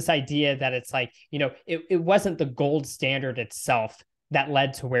there's this idea that it's like, it wasn't the gold standard itself that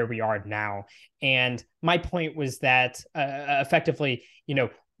led to where we are now. And my point was that effectively,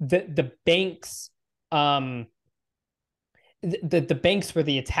 the banks, the banks were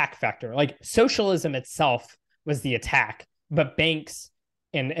the attack vector. Like socialism itself was the attack, but banks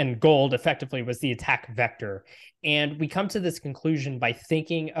and gold effectively was the attack vector. And we come to this conclusion by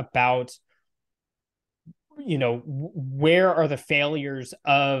thinking about, where are the failures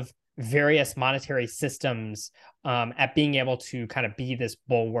of various monetary systems at being able to kind of be this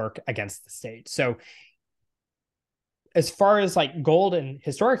bulwark against the state. So as far as like gold, and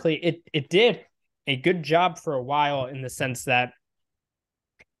historically, it did a good job for a while in the sense that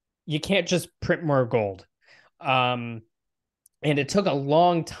you can't just print more gold. And it took a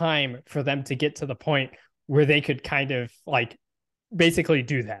long time for them to get to the point where they could kind of like basically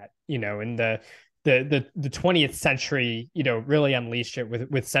do that, in the 20th century, really unleashed it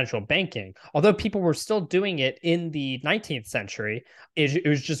with central banking. Although people were still doing it in the 19th century, it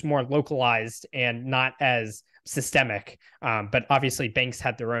was just more localized and not as systemic. But obviously banks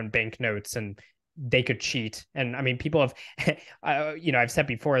had their own banknotes and they could cheat. And I mean, people have, I've said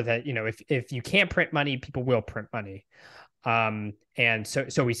before that, if you can't print money, people will print money. And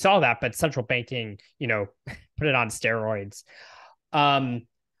so we saw that, but central banking, put it on steroids. But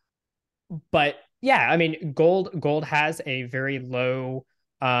yeah, I mean, gold has a very low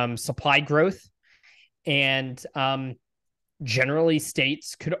supply growth, and generally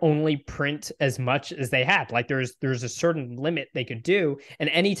states could only print as much as they had. Like there's a certain limit they could do, and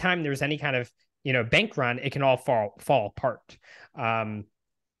anytime there's any kind of bank run, it can all fall apart.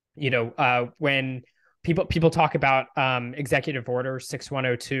 When people talk about Executive Order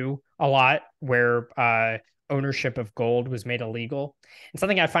 6102 a lot, where ownership of gold was made illegal. And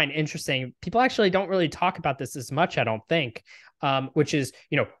something I find interesting, people actually don't really talk about this as much, I don't think, which is,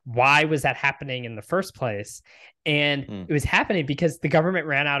 why was that happening in the first place? And it was happening because the government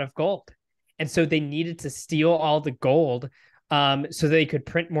ran out of gold. And so they needed to steal all the gold so they could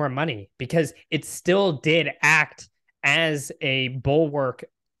print more money, because it still did act as a bulwark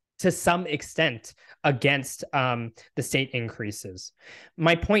to some extent against the state increases.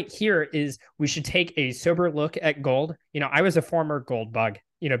 My point here is we should take a sober look at gold. I was a former gold bug.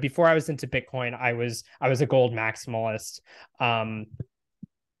 Before I was into Bitcoin, I was a gold maximalist.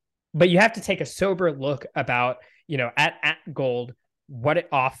 But you have to take a sober look about, at gold, what it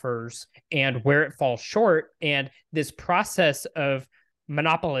offers and where it falls short. And this process of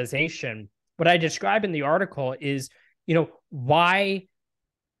monopolization, what I describe in the article is, why,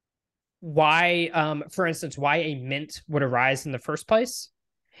 for instance, why a mint would arise in the first place,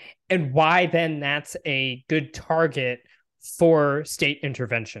 and why then that's a good target for state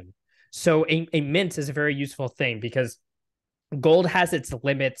intervention. So a mint is a very useful thing, because gold has its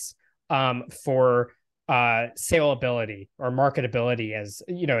limits for saleability or marketability, as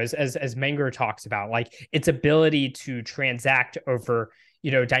Menger talks about, like its ability to transact over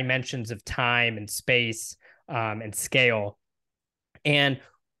dimensions of time and space and scale. And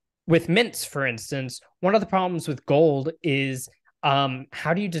with mints, for instance, one of the problems with gold is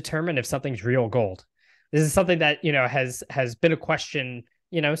how do you determine if something's real gold? This is something that has been a question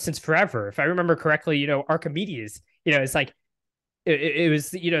since forever. If I remember correctly, Archimedes, it's like it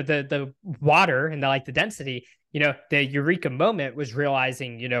was the water and the density. The eureka moment was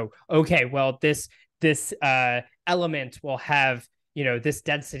realizing okay, well, this element will have this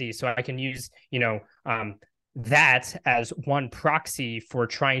density, so I can use that as one proxy for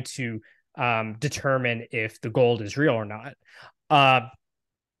trying to determine if the gold is real or not.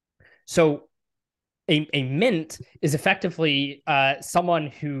 So a mint is effectively someone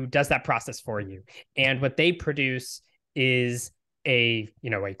who does that process for you, and what they produce is a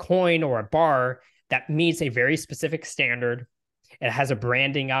coin or a bar that meets a very specific standard. It has a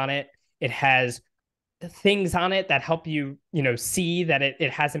branding on it. It has things on it that help you see that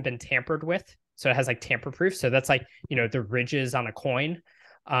it hasn't been tampered with. So it has tamper proof. So that's the ridges on a coin.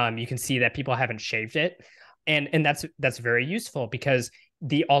 You can see that people haven't shaved it. And that's very useful, because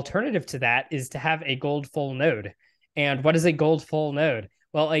the alternative to that is to have a gold full node. And what is a gold full node?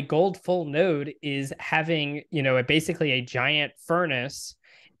 Well, a gold full node is having, basically a giant furnace,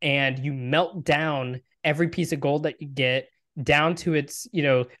 and you melt down every piece of gold that you get down to its,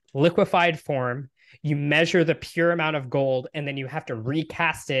 liquefied form. You measure the pure amount of gold, and then you have to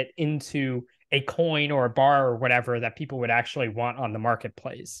recast it into a coin or a bar or whatever that people would actually want on the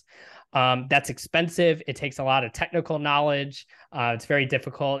marketplace. That's expensive. It takes a lot of technical knowledge. It's very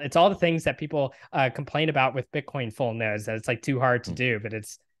difficult. It's all the things that people complain about with Bitcoin full nodes, that it's too hard to do, but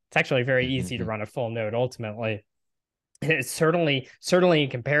it's actually very easy to run a full node ultimately. It's certainly in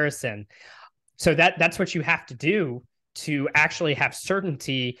comparison. So that's what you have to do to actually have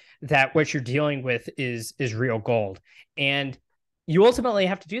certainty that what you're dealing with is real gold. And you ultimately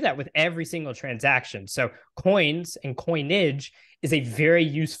have to do that with every single transaction. So coins and coinage is a very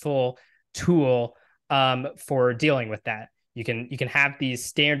useful tool for dealing with that. You can have these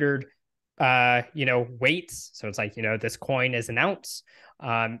standard weights. So it's this coin is an ounce.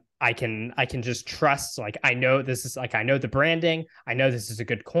 I can just trust, I know this is I know the branding. I know this is a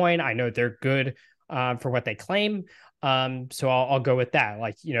good coin. I know they're good for what they claim. So I'll go with that.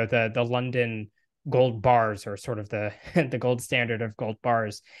 The London gold bars are sort of the the gold standard of gold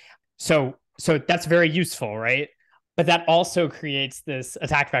bars. So that's very useful, right? But that also creates this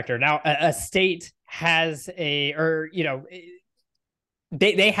attack vector. Now, a state has they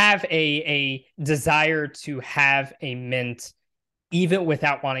have a desire to have a mint, even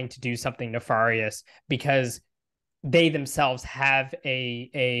without wanting to do something nefarious, because they themselves have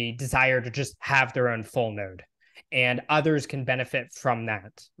a desire to just have their own full node, and others can benefit from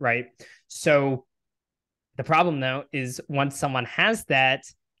that, right? So the problem, though, is once someone has that,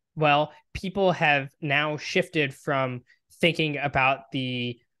 well, people have now shifted from thinking about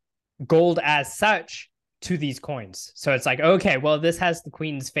the gold as such to these coins. So it's okay, well, this has the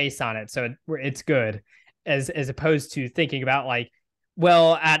queen's face on it, so it's good, as opposed to thinking about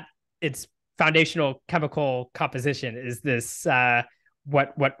well, at its foundational chemical composition, is this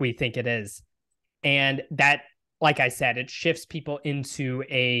what we think it is? And that, like I said, it shifts people into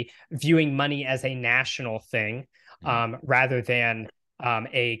a viewing money as a national thing, rather than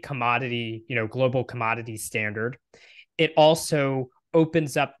a commodity, global commodity standard. It also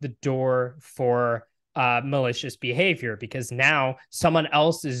opens up the door for malicious behavior, because now someone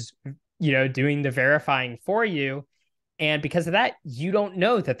else is, doing the verifying for you. And because of that, you don't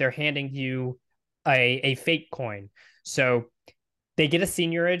know that they're handing you a fake coin. So they get a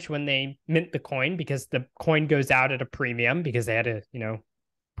seniorage when they mint the coin, because the coin goes out at a premium, because they had to,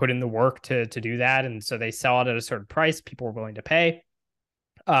 put in the work to do that, and so they sell it at a certain price people are willing to pay.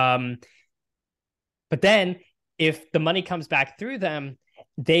 But then if the money comes back through them,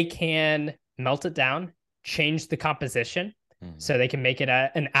 they can melt it down, change the composition, so they can make it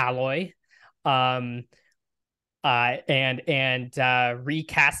an alloy, and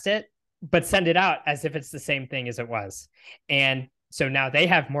recast it, but send it out as if it's the same thing as it was. And so now they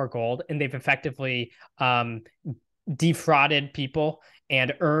have more gold, and they've effectively defrauded people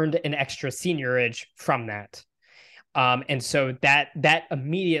and earned an extra seigniorage from that. And so that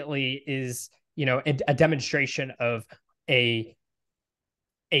immediately is, a demonstration of a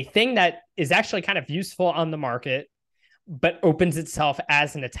thing that is actually kind of useful on the market, but opens itself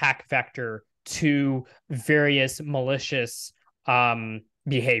as an attack vector to various malicious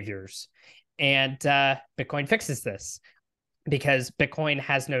behaviors. And Bitcoin fixes this, because Bitcoin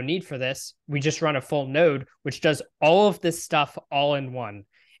has no need for this. We just run a full node, which does all of this stuff all in one.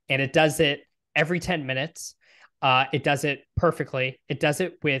 And it does it every 10 minutes. It does it perfectly. It does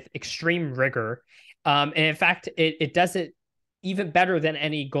it with extreme rigor. And in fact, it does it even better than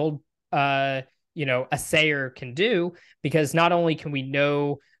any gold, assayer can do, because not only can we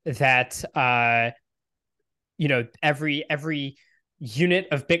know that, every unit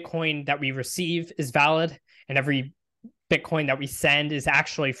of Bitcoin that we receive is valid, and every Bitcoin that we send is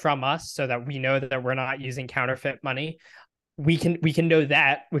actually from us, so that we know that we're not using counterfeit money. We can know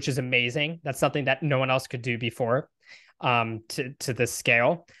that, which is amazing. That's something that no one else could do before, to this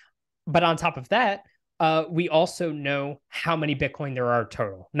scale. But on top of that, we also know how many Bitcoin there are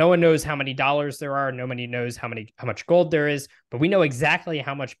total. No one knows how many dollars there are. Nobody knows how much gold there is, but we know exactly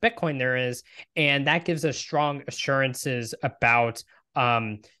how much Bitcoin there is. And that gives us strong assurances about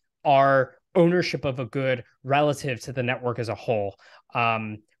our ownership of a good relative to the network as a whole,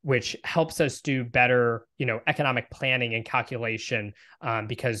 which helps us do better, economic planning and calculation,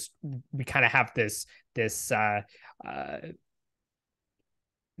 because we kind of have this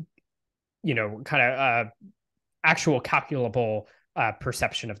actual calculable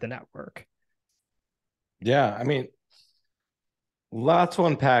perception of the network. Yeah, I mean, lots to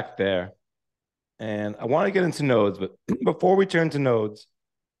unpack there. And I want to get into nodes, but before we turn to nodes,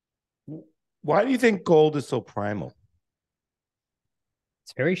 why do you think gold is so primal?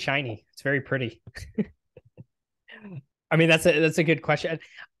 It's very shiny. It's very pretty. I mean, that's a good question.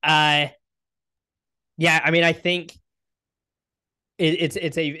 Yeah, I mean, I think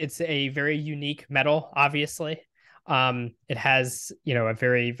it's a very unique metal, obviously. It has, a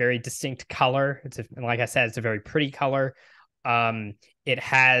very, very distinct color. And like I said, it's a very pretty color. It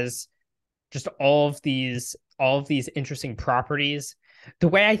has just all of these interesting properties. The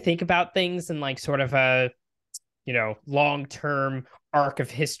way I think about things in like sort of a, long-term arc of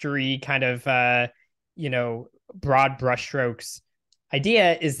history, kind of, broad brushstrokes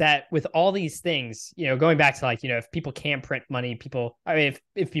idea is that with all these things, going back to like, if people can't print money,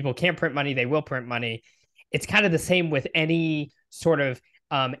 if people can't print money, they will print money. It's kind of the same with any sort of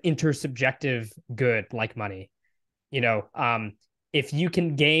intersubjective good like money. If you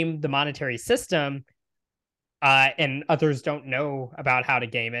can game the monetary system, and others don't know about how to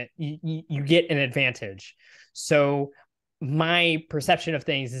game it, you get an advantage. So my perception of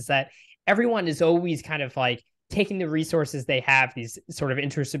things is that everyone is always kind of like taking the resources they have, these sort of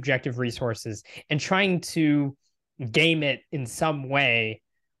intersubjective resources, and trying to game it in some way,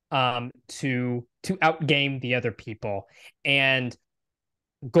 to outgame the other people. And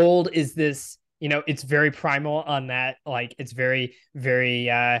gold is this, it's very primal on that. Like, it's very,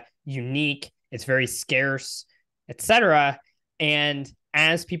 very unique. It's very scarce, etc. And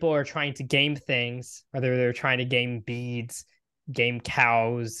as people are trying to game things, whether they're trying to game beads, game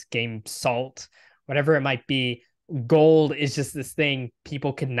cows, game salt, whatever it might be, gold is just this thing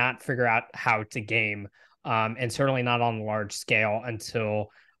people could not figure out how to game, and certainly not on a large scale until,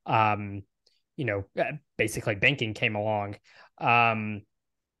 basically banking came along.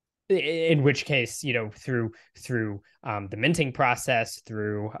 In which case, through the minting process,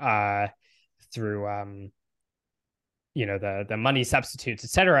 through the money substitutes,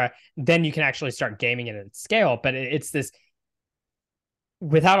 etc., then you can actually start gaming it at scale. But it's this,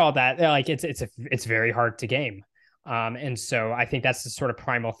 without all that, like it's very hard to game. And so I think that's the sort of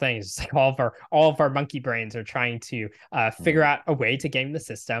primal thing. It's like all of our monkey brains are trying to figure out a way to game the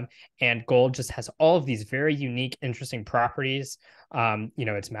system. And gold just has all of these very unique, interesting properties.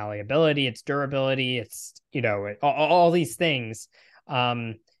 Its malleability, its durability, it's all these things.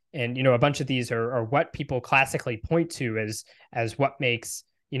 And a bunch of these are what people classically point to as what makes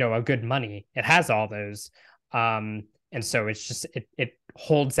a good money. It has all those. And so it's just it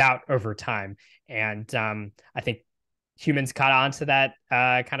holds out over time. And I think humans caught on to that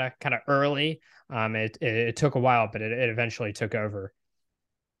kind of early. It took a while, but it eventually took over.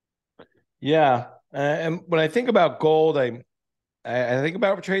 Yeah. And when I think about gold, I think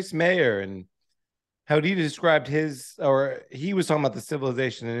about Trace Mayer and how he described he was talking about the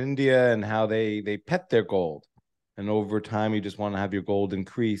civilization in India and how they pet their gold. And over time, you just want to have your gold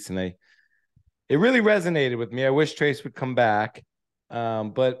increase. And it really resonated with me. I wish Trace would come back.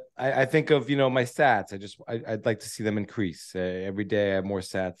 But I think of, my sats. I'd like to see them increase. Every day I have more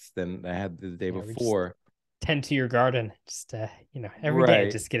sats than I had the day before. Tend to your garden. Just, every day,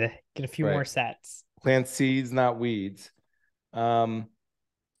 Right. just get a few more sats. Plant seeds, not weeds. And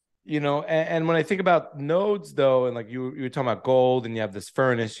when I think about nodes though, and like you were talking about gold and you have this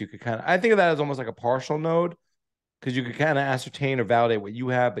furnace, I think of that as almost like a partial node, because you could kind of ascertain or validate what you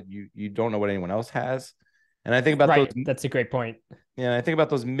have, but you don't know what anyone else has. And I think about those. That's a great point. Yeah, I think about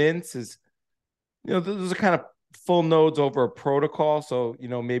those mints as, those are kind of full nodes over a protocol. So,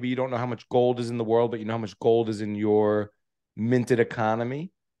 maybe you don't know how much gold is in the world, but you know how much gold is in your minted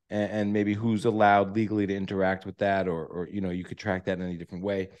economy, and maybe who's allowed legally to interact with that, or you could track that in a different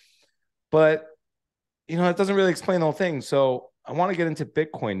way. But, it doesn't really explain the whole thing. So I want to get into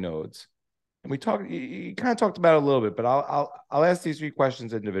Bitcoin nodes. And you kind of talked about it a little bit, but I'll ask these 3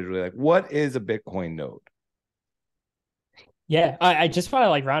 questions individually. Like, what is a Bitcoin node? Yeah, I just want to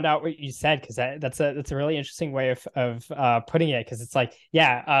like round out what you said, because that's a really interesting way of putting it, because it's like,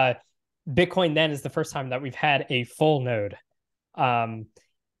 Bitcoin then is the first time that we've had a full node. The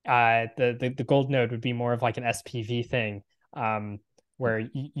gold node would be more of like an SPV thing, where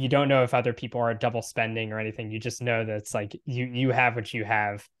you don't know if other people are double spending or anything. You just know that it's like you have what you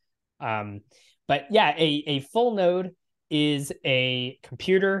have. But yeah, a full node is a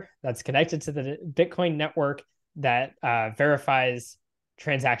computer that's connected to the Bitcoin network that verifies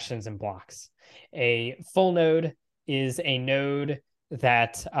transactions in blocks. A full node is a node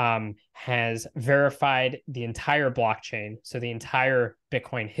that has verified the entire blockchain, so the entire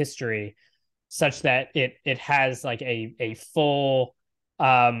Bitcoin history, such that it has like a full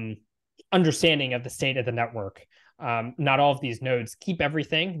understanding of the state of the network. Not all of these nodes keep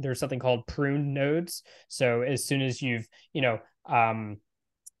everything. There's something called pruned nodes. So as soon as you've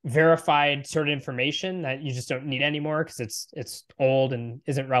verified certain information that you just don't need anymore because it's old and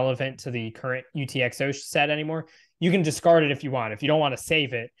isn't relevant to the current UTXO set anymore, you can discard it if you want. If you don't want to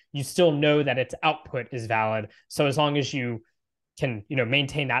save it, you still know that its output is valid. So as long as you can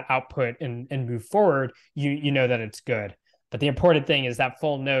maintain that output and move forward, you know that it's good. But the important thing is that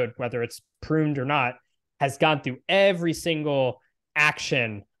full node, whether it's pruned or not, has gone through every single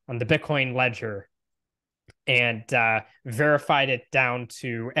action on the Bitcoin ledger and verified it down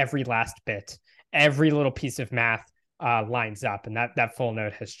to every last bit. Every little piece of math lines up, and that full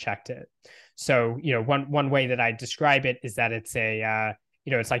node has checked it. So, one way that I describe it is that it's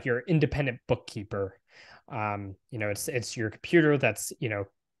it's like your independent bookkeeper. It's your computer that's,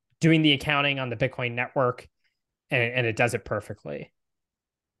 doing the accounting on the Bitcoin network, and it does it perfectly.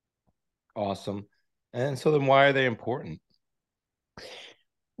 Awesome. And so then why are they important?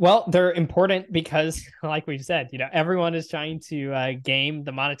 Well, they're important because, like we've said, everyone is trying to game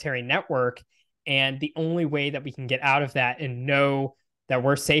the monetary network. And the only way that we can get out of that and know that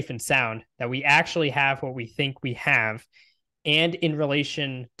we're safe and sound, that we actually have what we think we have, and in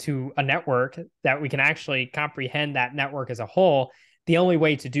relation to a network, that we can actually comprehend that network as a whole, the only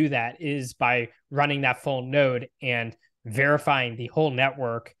way to do that is by running that full node and verifying the whole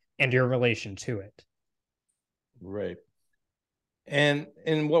network and your relation to it. Right. And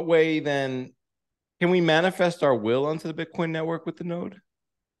in what way then can we manifest our will onto the Bitcoin network with the node?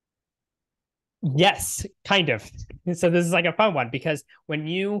 Yes, kind of. So this is like a fun one, because when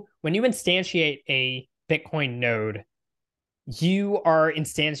you instantiate a Bitcoin node, you are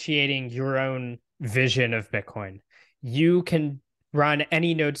instantiating your own vision of Bitcoin. You can run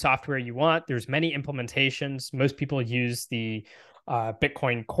any node software you want. There's many implementations. Most people use the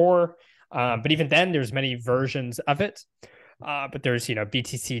Bitcoin Core, but even then, there's many versions of it. But there's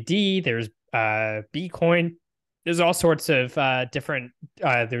BTCD, there's Bcoin, there's all sorts of different.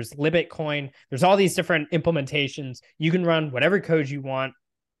 There's Libitcoin. There's all these different implementations. You can run whatever code you want,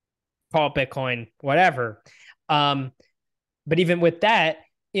 call it Bitcoin, whatever. But even with that,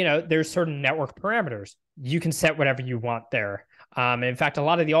 there's certain network parameters. You can set whatever you want there. In fact, a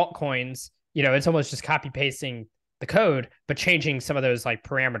lot of the altcoins, it's almost just copy pasting the code, but changing some of those like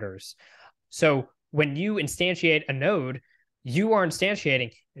parameters. So when you instantiate a node, you are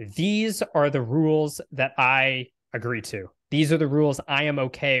instantiating, these are the rules that I agree to. These are the rules I am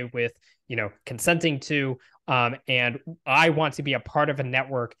okay with, consenting to. And I want to be a part of a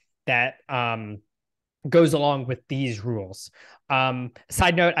network that goes along with these rules.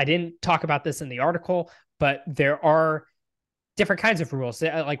 Side note, I didn't talk about this in the article, but there are different kinds of rules.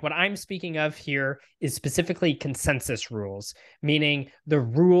 Like what I'm speaking of here is specifically consensus rules, meaning the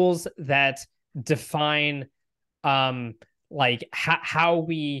rules that define like how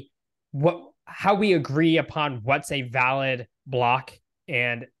we agree upon what's a valid block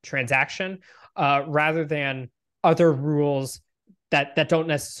and transaction, rather than other rules that don't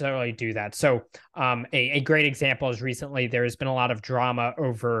necessarily do that. So a great example is recently there has been a lot of drama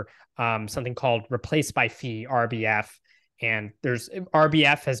over something called replace by fee, RBF. And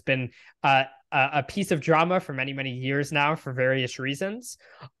RBF has been a piece of drama for many, many years now for various reasons.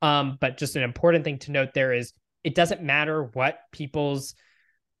 But just an important thing to note there is it doesn't matter what people's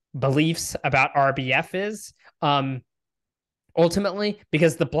beliefs about RBF is. Ultimately,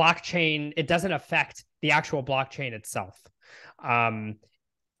 because the blockchain, it doesn't affect the actual blockchain itself.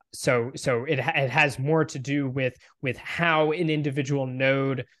 So it has more to do with how an individual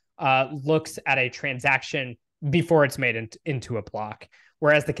node looks at a transaction before it's made into a block.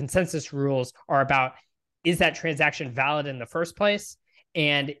 Whereas the consensus rules are about, is that transaction valid in the first place?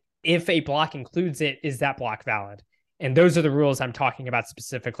 And if a block includes it, is that block valid? And those are the rules I'm talking about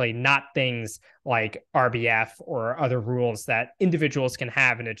specifically, not things like RBF or other rules that individuals can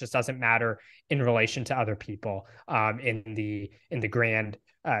have, and it just doesn't matter in relation to other people in the grand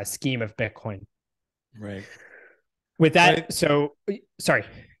scheme of Bitcoin. Right. With that, so sorry.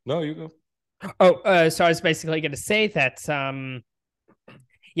 No, you go. So I was basically going to say that, so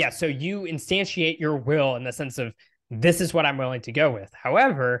you instantiate your will in the sense of, this is what I'm willing to go with.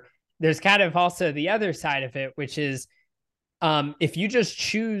 However, there's kind of also the other side of it, which is if you just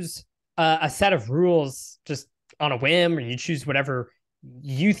choose a set of rules just on a whim, or you choose whatever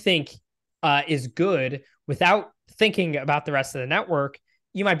you think is good without thinking about the rest of the network,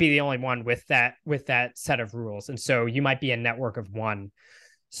 you might be the only one with that set of rules. And so you might be a network of one.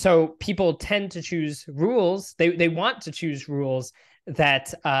 So people tend to choose rules. They want to choose rules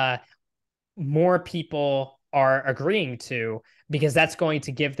that more people are agreeing to, because that's going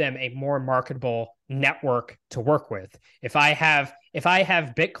to give them a more marketable network to work with. If I have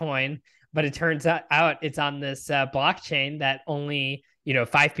Bitcoin, but it turns out it's on this blockchain that only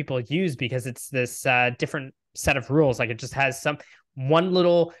 5 people use because it's this different set of rules. Like it just has one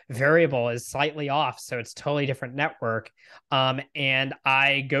little variable is slightly off, so it's totally different network. And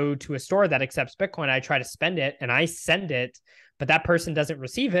I go to a store that accepts Bitcoin, I try to spend it, and I send it, but that person doesn't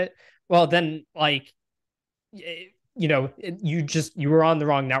receive it. Well, then you were on the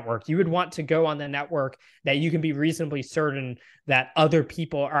wrong network. You would want to go on the network that you can be reasonably certain that other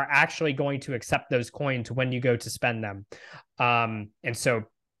people are actually going to accept those coins when you go to spend them. And so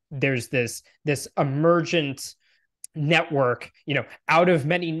there's this emergent network, out of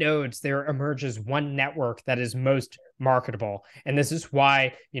many nodes, there emerges one network that is most marketable. And this is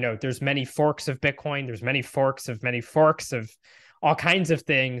why, there's many forks of Bitcoin, there's many forks of all kinds of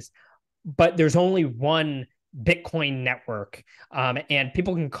things, but there's only one Bitcoin network. And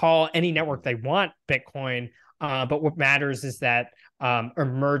people can call any network they want Bitcoin, but what matters is that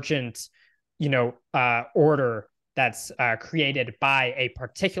emergent, order that's created by a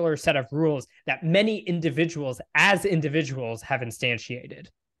particular set of rules that many individuals as individuals have instantiated.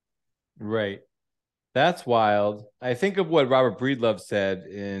 Right. That's wild. I think of what Robert Breedlove said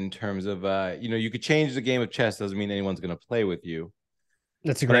in terms of, you could change the game of chess, doesn't mean anyone's going to play with you.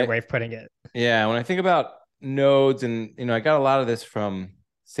 That's a great way of putting it. Yeah. When I think about nodes, and, I got a lot of this from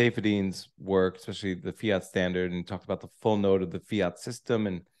Saifedean's work, especially the fiat standard, and talked about the full node of the fiat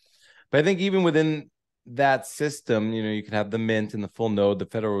system. But I think even within that system, you could have the mint and the full node, the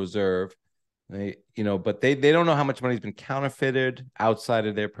Federal Reserve, but they don't know how much money's been counterfeited outside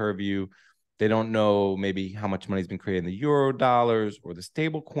of their purview. They don't know maybe how much money's been created in the euro dollars or the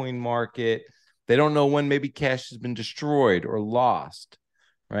stable coin market. They don't know when maybe cash has been destroyed or lost,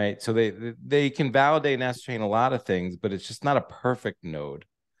 right? So they can validate and ascertain a lot of things, but it's just not a perfect node.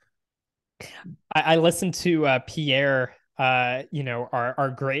 I listened to Pierre,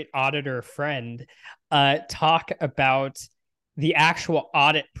 our great auditor friend, talk about the actual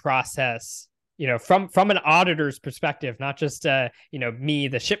audit process, from an auditor's perspective, not just me,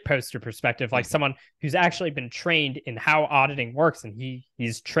 the shitposter perspective, like someone who's actually been trained in how auditing works, and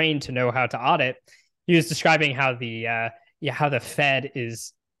he's trained to know how to audit. He was describing how the Fed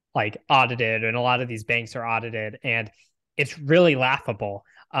is audited, and a lot of these banks are audited, and it's really laughable.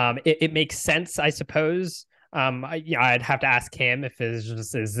 It makes sense, I suppose. I'd have to ask him if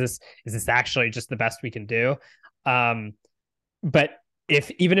is this actually just the best we can do. But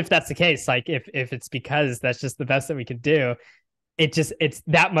even if that's the case, if it's because that's just the best that we can do, it's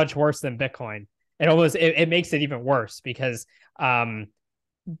that much worse than Bitcoin. it makes it even worse because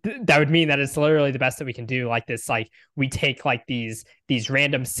that would mean that it's literally the best that we can do. Like this, like we take like these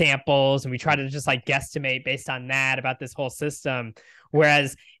random samples and we try to just like guesstimate based on that about this whole system.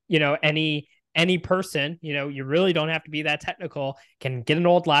 Whereas, any person, you really don't have to be that technical, can get an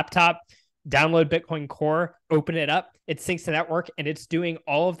old laptop, download Bitcoin Core, open it up, it syncs to network, and it's doing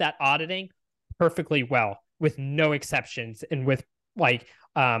all of that auditing perfectly well with no exceptions and with like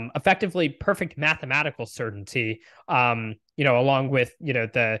effectively perfect mathematical certainty, along with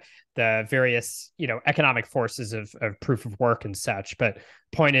the various economic forces of proof of work and such. But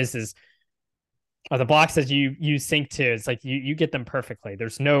point is the blocks that you sync to, it's like you get them perfectly.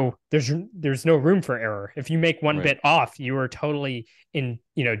 There's no room for error. If you make one bit off, you are totally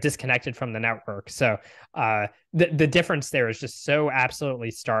disconnected from the network. So the difference there is just so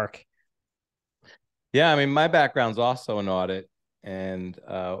absolutely stark. Yeah, I mean, my background's also in audit, and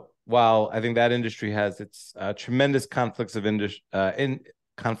while I think that industry has its tremendous conflicts of interest, and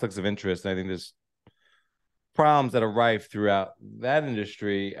I think there's problems that are rife throughout that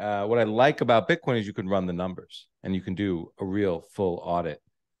industry. What I like about Bitcoin is you can run the numbers and you can do a real full audit.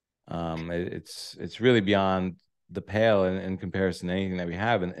 It's really beyond the pale in comparison to anything that we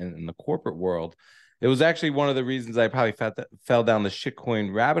have in the corporate world. It was actually one of the reasons I probably fell down the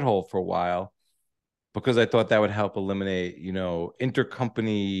shitcoin rabbit hole for a while, because I thought that would help eliminate,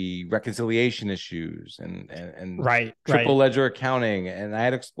 intercompany reconciliation issues and triple ledger accounting. And I had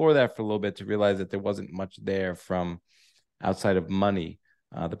to explore that for a little bit to realize that there wasn't much there from outside of money,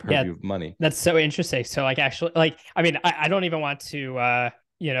 the purview of money. That's so interesting. So actually, I mean, I don't even want to,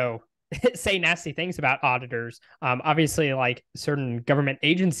 say nasty things about auditors. Obviously, like certain government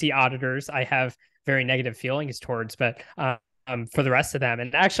agency auditors, I have very negative feelings towards, but for the rest of them,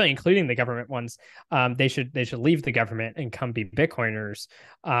 and actually including the government ones, they should leave the government and come be Bitcoiners.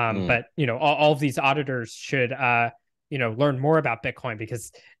 But all of these auditors should learn more about Bitcoin,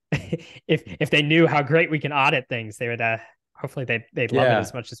 because if they knew how great we can audit things, they would hopefully they'd love it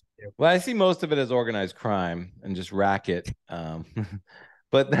as much as we do. Well, I see most of it as organized crime and just racket,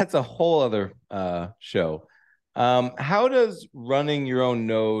 but that's a whole other show. How does running your own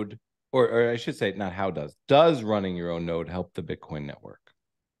node, or I should say, not how does running your own node help the Bitcoin network?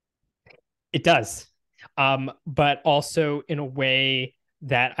 It does, but also in a way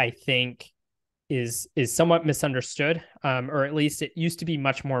that I think is somewhat misunderstood, or at least it used to be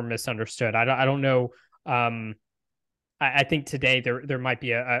much more misunderstood. I don't know. I think today there might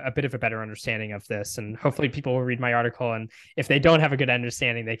be a bit of a better understanding of this, and hopefully people will read my article, and if they don't have a good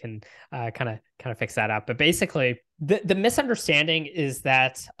understanding, they can kind of fix that up. But basically, the misunderstanding is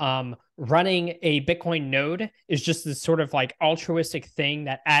that running a Bitcoin node is just this sort of like altruistic thing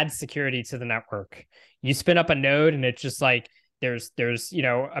that adds security to the network. You spin up a node, and it's just like there's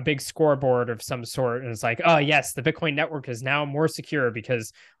a big scoreboard of some sort, and it's like, oh yes, the Bitcoin network is now more secure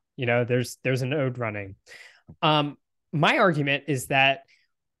because there's a node running. My argument is that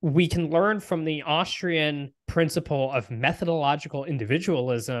we can learn from the Austrian principle of methodological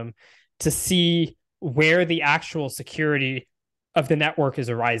individualism to see where the actual security of the network is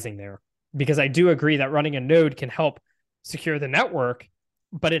arising there. Because I do agree that running a node can help secure the network,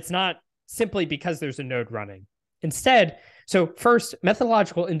 but it's not simply because there's a node running. Instead, so first,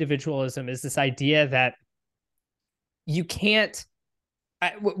 methodological individualism is this idea that you can't,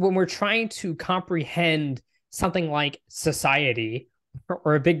 when we're trying to comprehend something like society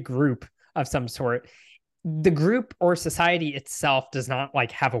or a big group of some sort, the group or society itself does not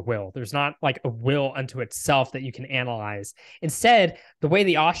have a will. There's not a will unto itself that you can analyze. Instead, the way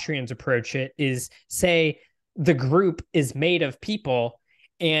the Austrians approach it is, say the group is made of people,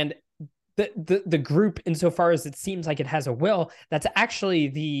 and the group, insofar as it seems like it has a will, that's actually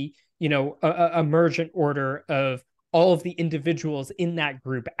the emergent order of all of the individuals in that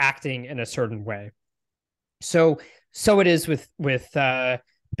group acting in a certain way. So it is with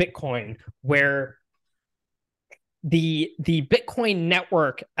Bitcoin, where the Bitcoin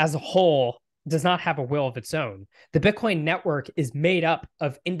network as a whole does not have a will of its own. The Bitcoin network is made up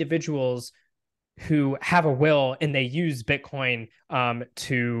of individuals who have a will, and they use Bitcoin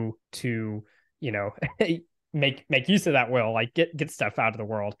to make use of that will, like get stuff out of the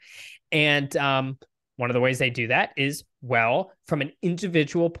world. And one of the ways they do that is, well, from an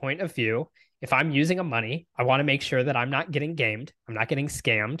individual point of view, if I'm using a money, I want to make sure that I'm not getting gamed, I'm not getting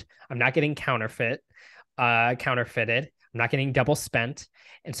scammed, I'm not getting counterfeited, I'm not getting double spent.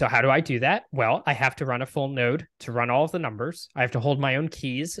 And so how do I do that? Well, I have to run a full node to run all of the numbers. I have to hold my own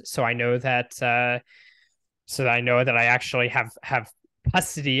keys, so I know that I actually have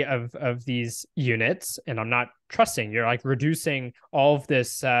custody of these units, and I'm not trusting. You're reducing all of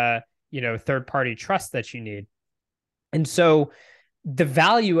this third-party trust that you need. And so the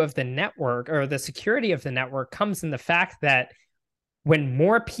value of the network, or the security of the network, comes in the fact that when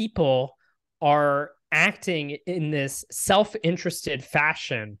more people are acting in this self-interested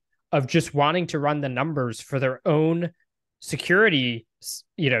fashion of just wanting to run the numbers for their own security,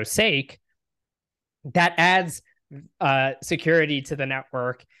 sake, that adds security to the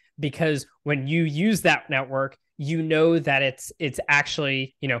network, because when you use that network, that it's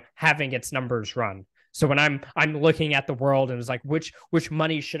actually having its numbers run. So when I'm looking at the world and it's like, which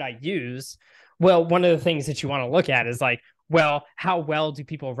money should I use? Well, one of the things that you want to look at is like, well, how well do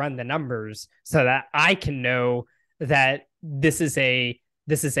people run the numbers so that I can know that this is a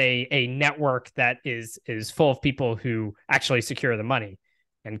network that is full of people who actually secure the money.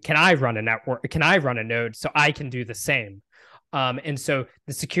 And can I run a network? Can I run a node so I can do the same? And so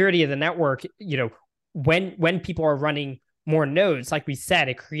the security of the network, when people are running more nodes, like we said,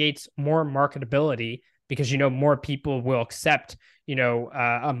 it creates more marketability, because more people will accept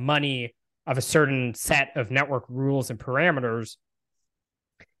a money of a certain set of network rules and parameters.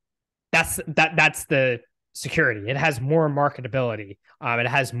 That's the security. It has more marketability. It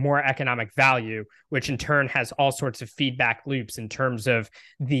has more economic value, which in turn has all sorts of feedback loops in terms of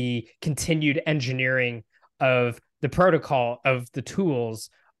the continued engineering of the protocol, of the tools,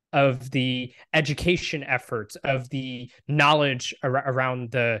 of the education efforts, of the knowledge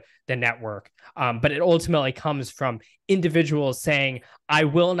around the network. But it ultimately comes from individuals saying, I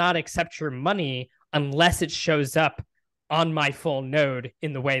will not accept your money unless it shows up on my full node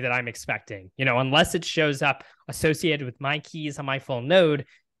in the way that I'm expecting. Unless it shows up associated with my keys on my full node,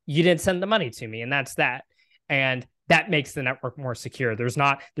 you didn't send the money to me, and that's that. And that makes the network more secure. There's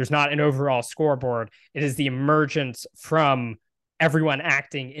not an overall scoreboard. It is the emergence from everyone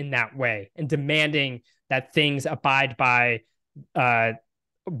acting in that way and demanding that things abide by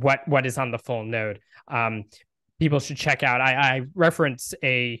what is on the full node. People should check out. I reference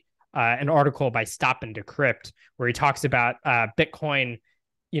an article by Stop and Decrypt where he talks about Bitcoin,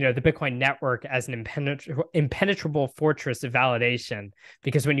 the Bitcoin network as an impenetrable fortress of validation.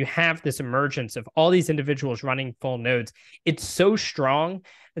 Because when you have this emergence of all these individuals running full nodes, it's so strong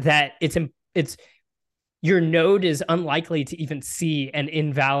that it's your node is unlikely to even see an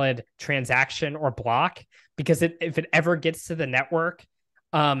invalid transaction or block, because if it ever gets to the network,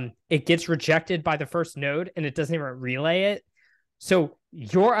 it gets rejected by the first node and it doesn't even relay it. So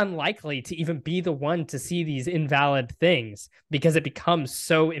you're unlikely to even be the one to see these invalid things, because it becomes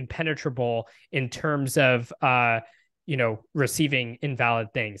so impenetrable in terms of receiving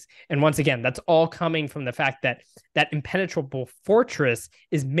invalid things. And once again, that's all coming from the fact that that impenetrable fortress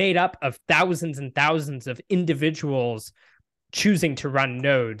is made up of thousands and thousands of individuals choosing to run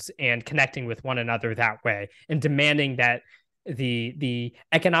nodes and connecting with one another that way, and demanding that the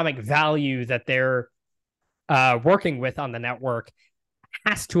economic value that they're working with on the network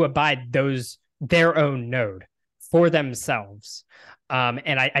has to abide their own node for themselves.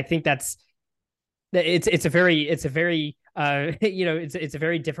 And I think it's a very it's a very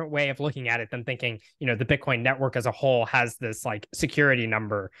different way of looking at it than thinking the Bitcoin network as a whole has this like security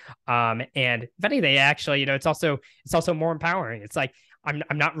number. And if anything, actually, it's also more empowering. It's like I'm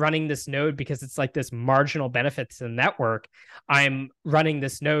not running this node because it's like this marginal benefit to the network. I'm running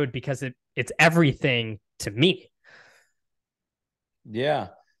this node because it's everything to me. Yeah.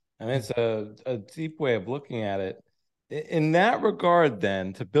 I mean, it's a deep way of looking at it. In that regard,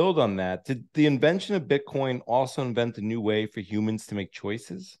 then, to build on that, did the invention of Bitcoin also invent a new way for humans to make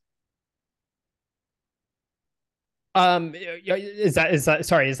choices? Is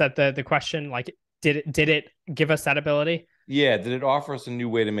that the question? Like, did it give us that ability? Yeah, did it offer us a new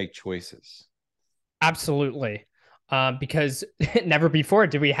way to make choices? Absolutely. Because never before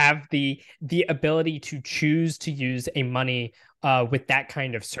did we have the ability to choose to use a money with that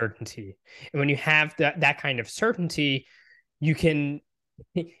kind of certainty. And when you have that kind of certainty, you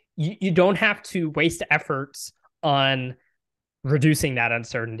don't have to waste efforts on reducing that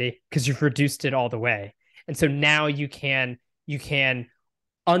uncertainty, because you've reduced it all the way. And so now you can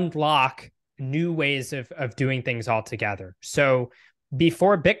unlock new ways of doing things altogether. So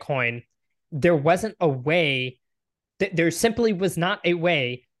before Bitcoin, there wasn't a way, there simply was not a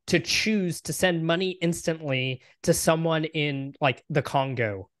way to choose to send money instantly to someone in like the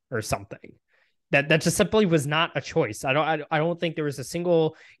Congo or something. That just simply was not a choice. I don't think there was a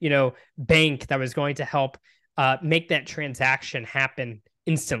single bank that was going to help make that transaction happen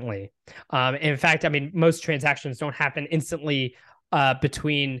instantly. In fact, I mean, most transactions don't happen instantly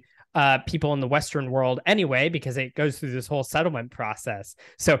between people in the Western world anyway, because it goes through this whole settlement process.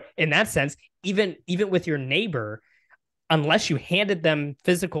 So in that sense, even with your neighbor, unless you handed them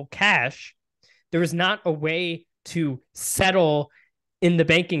physical cash, there was not a way to settle in the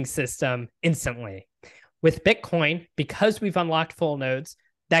banking system instantly. With Bitcoin, because we've unlocked full nodes,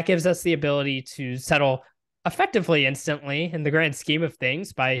 that gives us the ability to settle effectively instantly in the grand scheme of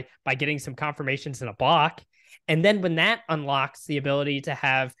things by getting some confirmations in a block. And then when that unlocks the ability to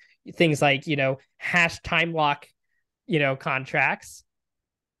have things like, hash time lock, contracts.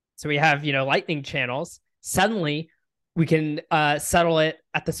 So we have, lightning channels. Suddenly we can settle it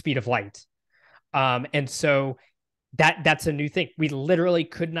at the speed of light. And so that's a new thing. We literally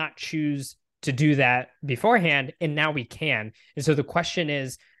could not choose to do that beforehand, and now we can. And so the question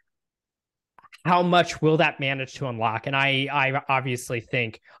is, how much will that manage to unlock? And I obviously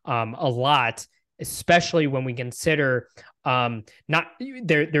think a lot, especially when we consider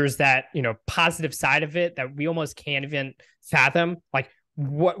there's that positive side of it that we almost can't even fathom. Like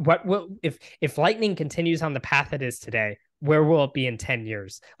what will, if lightning continues on the path it is today, where will it be in 10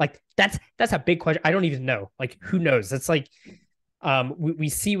 years? Like that's a big question. I don't even know. Like, who knows? It's like we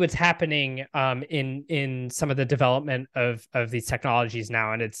see what's happening in some of the development of these technologies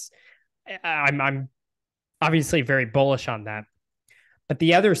now, and I'm obviously very bullish on that. But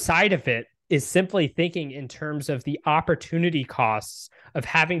the other side of it is simply thinking in terms of the opportunity costs of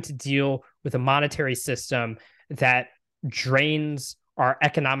having to deal with a monetary system that drains our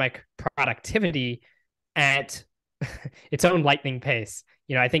economic productivity at its own lightning pace.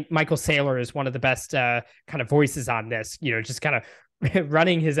 I think Michael Saylor is one of the best kind of voices on this, just kind of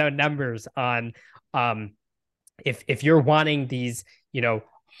running his own numbers on if you're wanting these,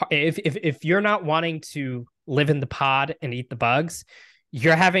 if you're not wanting to live in the pod and eat the bugs,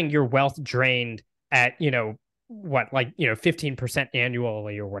 you're having your wealth drained at, 15%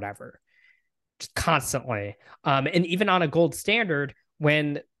 annually or whatever, just constantly. And even on a gold standard,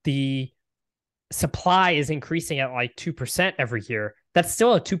 when the supply is increasing at like 2% every year, that's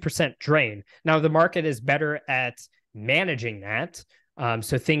still a 2% drain. Now, the market is better at managing that.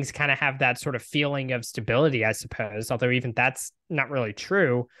 So things kind of have that sort of feeling of stability, I suppose, although even that's not really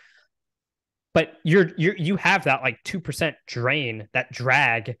true. But you have that like 2% drain, that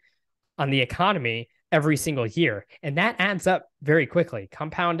drag on the economy every single year. And that adds up very quickly.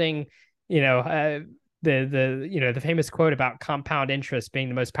 Compounding, the famous quote about compound interest being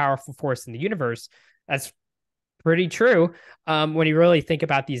the most powerful force in the universe, that's pretty true when you really think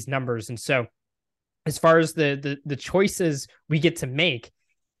about these numbers. And so as far as the choices we get to make,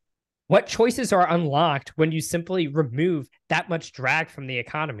 what choices are unlocked when you simply remove that much drag from the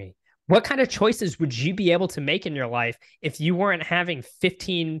economy? What kind of choices would you be able to make in your life if you weren't having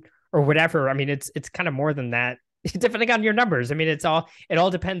 15 or whatever? I mean, it's kind of more than that, depending on your numbers. I mean, it all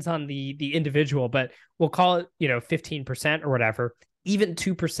depends on the individual, but we'll call it, 15% or whatever, even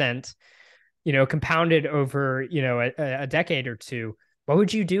 2%, compounded over, a decade or two. What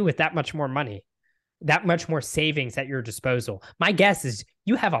would you do with that much more money, that much more savings at your disposal? My guess is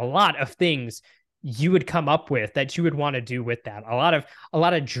you have a lot of things you would come up with that you would want to do with that. A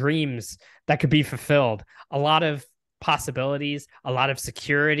lot of dreams that could be fulfilled, a lot of possibilities, a lot of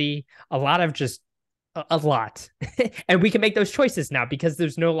security, a lot of just a lot. And we can make those choices now because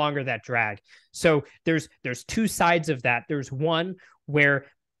there's no longer that drag. So there's two sides of that. There's one where,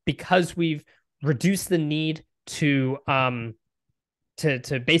 because we've reduced the need to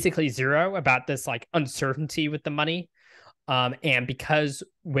basically zero about this like uncertainty with the money, and because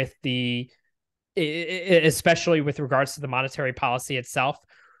with especially with regards to the monetary policy itself,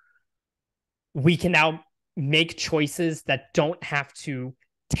 we can now make choices that don't have to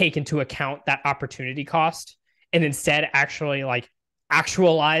take into account that opportunity cost, and instead actually like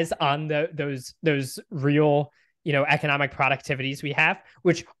actualize on those real economic productivities we have,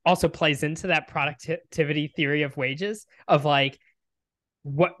 which also plays into that productivity theory of wages of like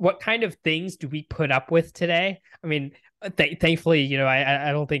what kind of things do we put up with today? I mean, thankfully,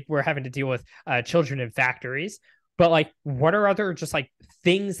 I don't think we're having to deal with children in factories, but like, what are other just like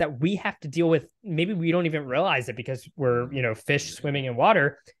things that we have to deal with? Maybe we don't even realize it because we're, fish swimming in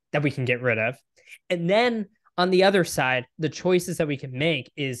water, that we can get rid of. And then on the other side, the choices that we can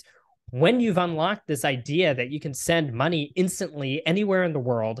make is when you've unlocked this idea that you can send money instantly anywhere in the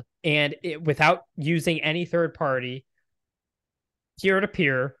world and without using any third party,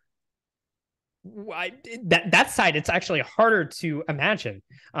 peer-to-peer, that side, it's actually harder to imagine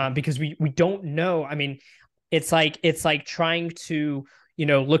because we don't know. I mean, it's like trying to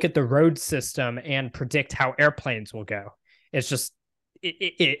look at the road system and predict how airplanes will go. It's just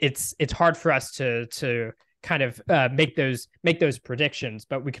it's hard for us to kind of make those predictions,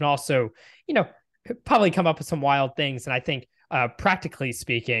 but we can also probably come up with some wild things. And I think practically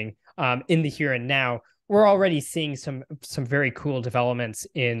speaking, in the here and now, we're already seeing some very cool developments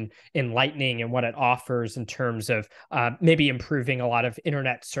in Lightning and what it offers in terms of maybe improving a lot of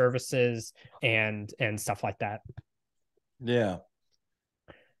internet services and stuff like that. Yeah.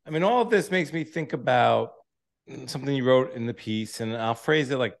 I mean, all of this makes me think about something you wrote in the piece, and I'll phrase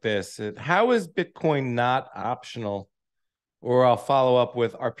it like this. How is Bitcoin not optional? Or I'll follow up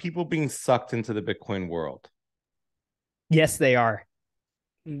with, are people being sucked into the Bitcoin world? Yes, they are.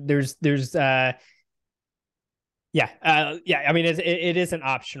 There's yeah. I mean, it isn't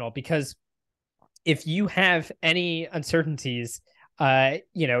optional, because if you have any uncertainties, there's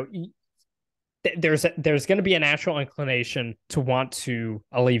going to be a natural inclination to want to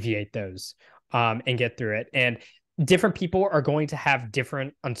alleviate those and get through it. And different people are going to have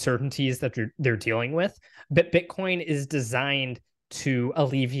different uncertainties that they're dealing with, but Bitcoin is designed to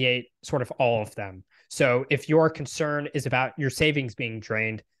alleviate sort of all of them. So if your concern is about your savings being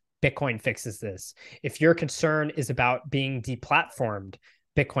drained, Bitcoin fixes this. If your concern is about being deplatformed,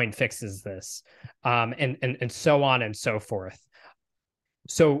 Bitcoin fixes this, and so on and so forth.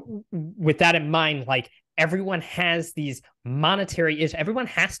 So with that in mind, like, everyone has these monetary issues. Everyone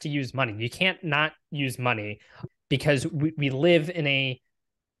has to use money. You can't not use money, because we live in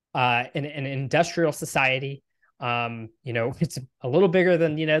an industrial society. It's a little bigger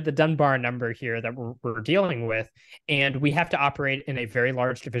than, the Dunbar number here that we're dealing with. And we have to operate in a very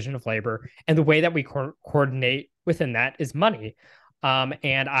large division of labor. And the way that we coordinate within that is money.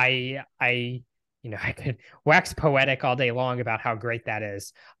 And I could wax poetic all day long about how great that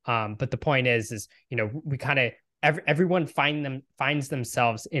is. But the point is, we kind of, everyone finds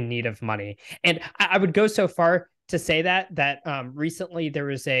themselves in need of money. And I would go so far to say that recently there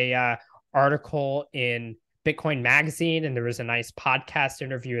was a article in Bitcoin Magazine, and there was a nice podcast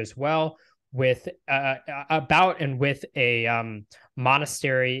interview as well with about and with a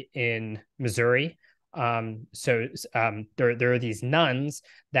monastery in Missouri. So there are these nuns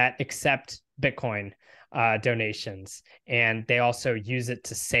that accept Bitcoin donations, and they also use it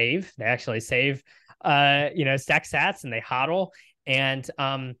to save. They actually save, stack sats, and they hodl. And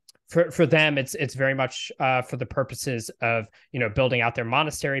for them, it's very much for the purposes of, building out their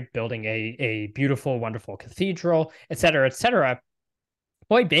monastery, building a beautiful, wonderful cathedral, et cetera, et cetera.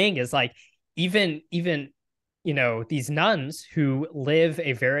 Point being is, like, even these nuns who live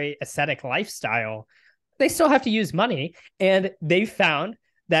a very ascetic lifestyle, they still have to use money, and they found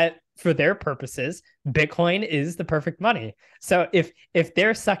that for their purposes, Bitcoin is the perfect money. So if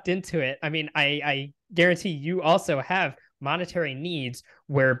they're sucked into it, I mean, I guarantee you also have monetary needs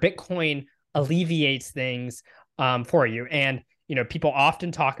where Bitcoin alleviates things for you. And, people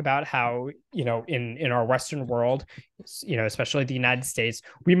often talk about how, in our Western world, especially the United States,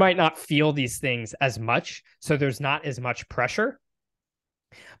 we might not feel these things as much. So there's not as much pressure.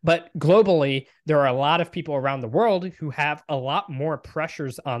 But globally, there are a lot of people around the world who have a lot more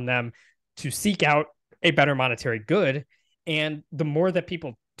pressures on them to seek out a better monetary good. And the more that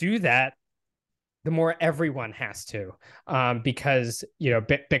people do that, the more everyone has to, because,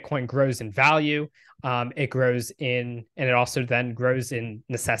 Bitcoin grows in value, it grows in, and it also then grows in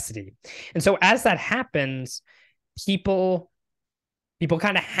necessity. And so as that happens, people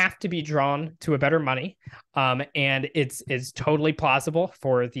kind of have to be drawn to a better money. And it's totally plausible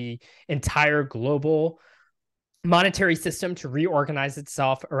for the entire global monetary system to reorganize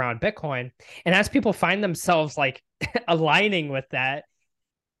itself around Bitcoin. And as people find themselves, like, aligning with that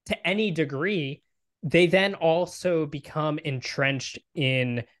to any degree, they then also become entrenched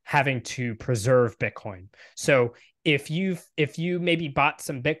in having to preserve Bitcoin. So if you maybe bought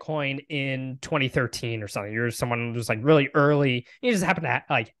some Bitcoin in 2013 or something, you're someone who's like really early, you just happen to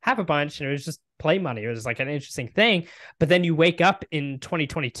have a bunch, and it was just play money. It was like an interesting thing. But then you wake up in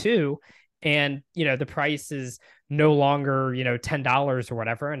 2022, and the price is no longer $10 or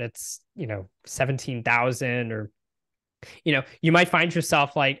whatever, and it's 17,000, or you might find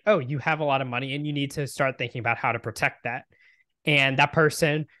yourself like, oh, you have a lot of money, and you need to start thinking about how to protect that. And that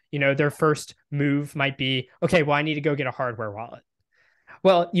person, their first move might be, okay, well, I need to go get a hardware wallet.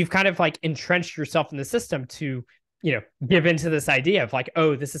 Well, you've kind of like entrenched yourself in the system to, give into this idea of like,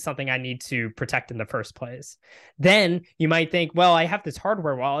 oh, this is something I need to protect in the first place. Then you might think, well, I have this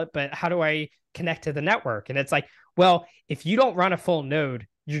hardware wallet, but how do I connect to the network? And it's like, well, if you don't run a full node,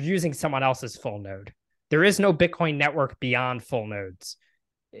 you're using someone else's full node. There is no Bitcoin network beyond full nodes.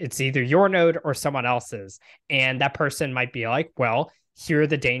 It's either your node or someone else's. And that person might be like, well, here are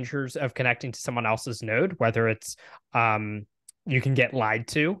the dangers of connecting to someone else's node, whether it's you can get lied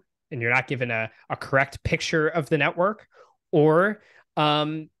to and you're not given a correct picture of the network, or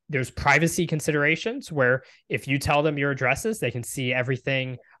there's privacy considerations where if you tell them your addresses, they can see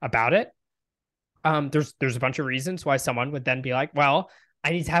everything about it. There's a bunch of reasons why someone would then be like, well,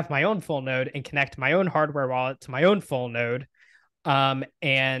 I need to have my own full node and connect my own hardware wallet to my own full node.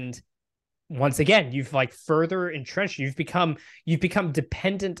 And once again, you've like further entrenched, you've become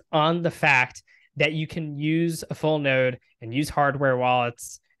dependent on the fact that you can use a full node and use hardware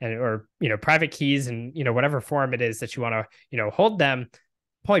wallets and or private keys and whatever form it is that you want to hold them.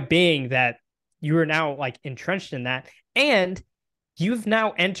 Point being that you are now like entrenched in that, and you've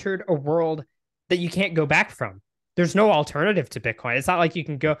now entered a world that you can't go back from. There's no alternative to Bitcoin. It's not like you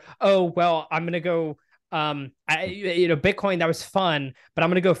can go, oh well, I'm gonna go Bitcoin, that was fun, but I'm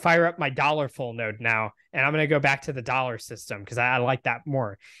going to go fire up my dollar full node now. And I'm going to go back to the dollar system because I like that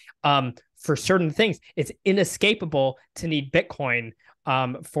more. For certain things, it's inescapable to need Bitcoin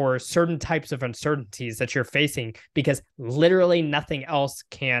for certain types of uncertainties that you're facing, because literally nothing else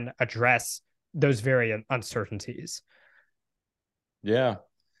can address those very uncertainties. Yeah,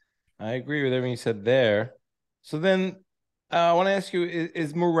 I agree with everything you said there. So then I want to ask you,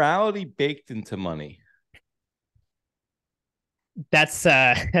 is morality baked into money? That's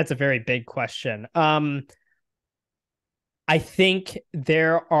a very big question. I think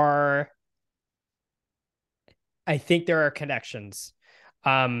there are connections.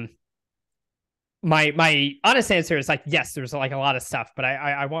 My honest answer is like, yes, there's like a lot of stuff, but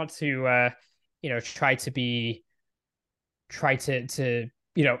I want to try to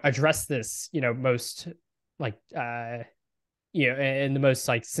address this most like in the most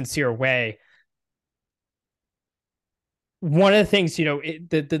like sincere way. One of the things,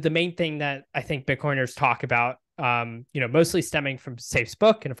 the main thing that I think Bitcoiners talk about, mostly stemming from Safe's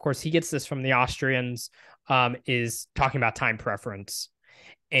book, and of course he gets this from the Austrians, is talking about time preference.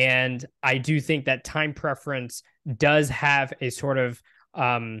 And I do think that time preference does have a sort of,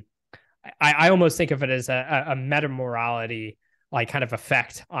 I almost think of it as a meta morality, like kind of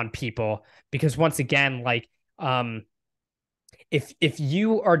effect on people, because once again, like, if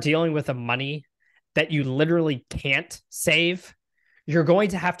you are dealing with a money that you literally can't save, you're going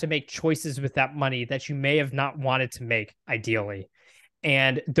to have to make choices with that money that you may have not wanted to make ideally.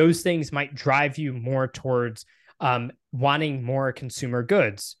 And those things might drive you more towards wanting more consumer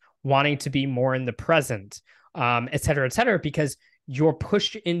goods, wanting to be more in the present, et cetera, because you're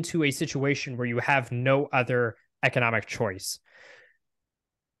pushed into a situation where you have no other economic choice.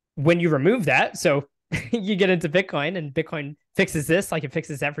 When you remove that, so you get into Bitcoin, and Bitcoin fixes this, like it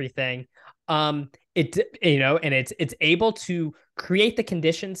fixes everything. And it's able to create the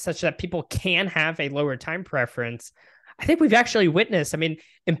conditions such that people can have a lower time preference. I think we've actually witnessed, I mean,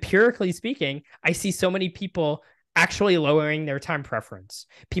 empirically speaking, I see so many people actually lowering their time preference.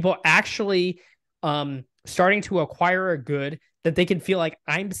 People actually starting to acquire a good that they can feel like,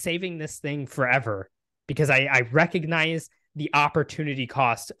 I'm saving this thing forever because I recognize the opportunity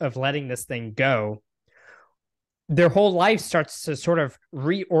cost of letting this thing go. Their whole life starts to sort of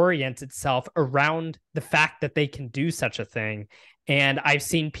reorient itself around the fact that they can do such a thing. And I've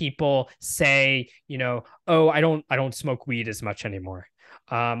seen people say, oh, I don't smoke weed as much anymore.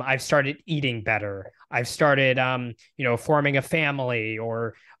 I've started eating better. I've started, forming a family,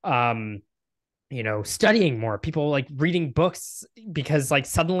 or, studying more. People like reading books because like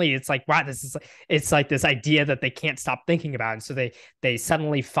suddenly it's like, wow, it's like this idea that they can't stop thinking about. And so they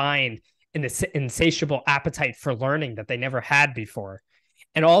suddenly find this insatiable appetite for learning that they never had before.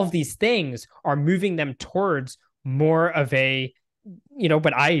 And all of these things are moving them towards more of a,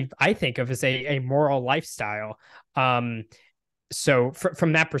 what I think of as a moral lifestyle. So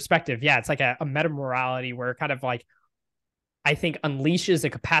from that perspective, yeah, it's like a meta morality where it kind of like, I think, unleashes a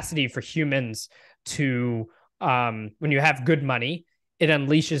capacity for humans to, when you have good money, it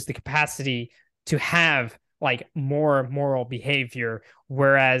unleashes the capacity to have like more moral behavior.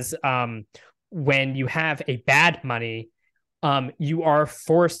 Whereas when you have a bad money, you are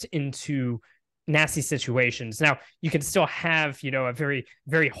forced into nasty situations. Now, you can still have, a very,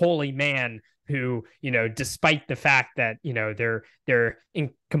 very holy man who, despite the fact that, they're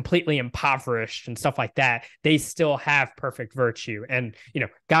completely impoverished and stuff like that, they still have perfect virtue. And,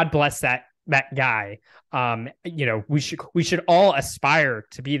 God bless that guy. We should all aspire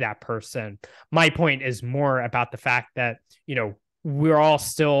to be that person. My point is more about the fact that, we're all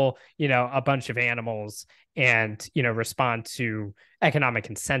still, a bunch of animals, and, respond to economic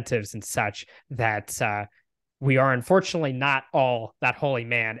incentives and such, that we are unfortunately not all that holy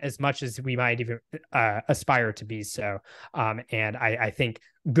man as much as we might even aspire to be so. And I think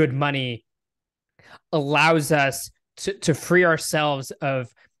good money allows us to free ourselves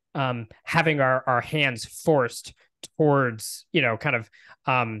of having our hands forced towards, kind of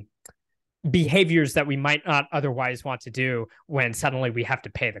behaviors that we might not otherwise want to do when suddenly we have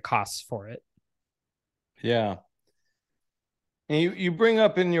to pay the costs for it. Yeah. And you bring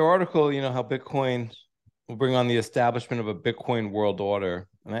up in your article, how Bitcoin will bring on the establishment of a Bitcoin world order.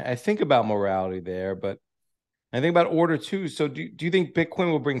 And I think about morality there, but I think about order too. So do you think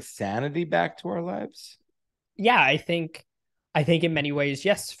Bitcoin will bring sanity back to our lives? Yeah, I think in many ways,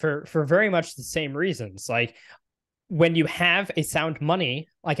 yes, for very much the same reasons. Like when you have a sound money,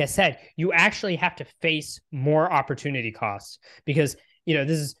 like I said, you actually have to face more opportunity costs because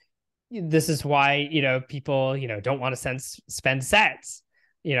this is why people don't want to spend sats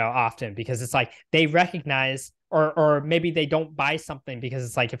often because it's like they recognize or maybe they don't buy something because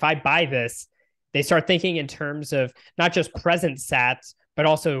it's like if I buy this, they start thinking in terms of not just present sats but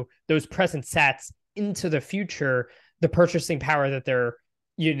also those present sats into the future, the purchasing power that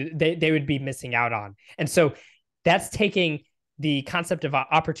they would be missing out on. And so that's taking the concept of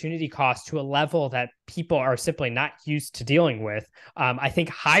opportunity cost to a level that people are simply not used to dealing with. I think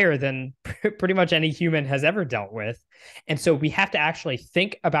higher than pretty much any human has ever dealt with. And so we have to actually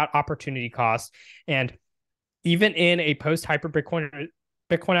think about opportunity cost. And even in a post hyper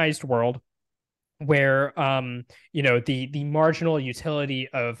Bitcoinized world, where the marginal utility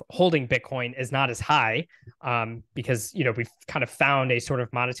of holding Bitcoin is not as high, because we've kind of found a sort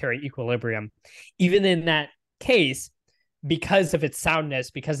of monetary equilibrium. Even in that case, because of its soundness,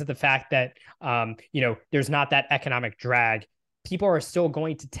 because of the fact that there's not that economic drag, people are still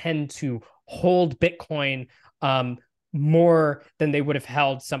going to tend to hold Bitcoin more than they would have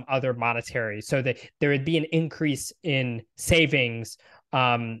held some other monetary. So that there would be an increase in savings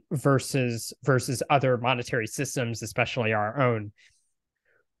versus other monetary systems, especially our own.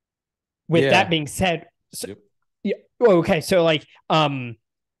 With that being said, Yep. yeah, okay, so like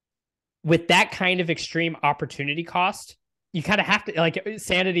with that kind of extreme opportunity cost, you kind of have to, like,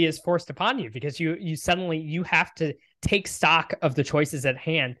 sanity is forced upon you because you suddenly you have to take stock of the choices at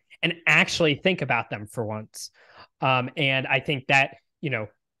hand and actually think about them for once. And I think that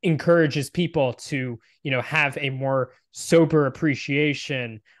encourages people to have a more sober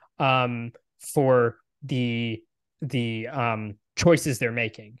appreciation for the choices they're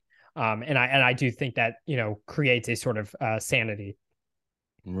making. And I do think that creates a sort of sanity.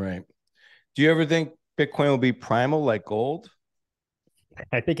 Right. Do you ever think Bitcoin will be primal like gold?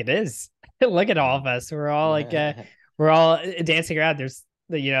 I think it is. Look at all of us. We're all like we're all dancing around. There's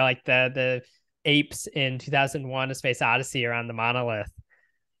like the apes in 2001 A Space Odyssey around the monolith.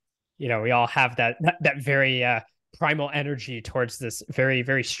 We all have that very primal energy towards this very,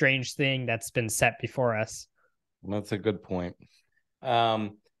 very strange thing that's been set before us. That's a good point.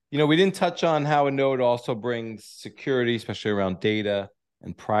 We didn't touch on how a node also brings security, especially around data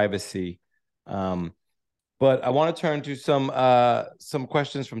and privacy. But I want to turn to some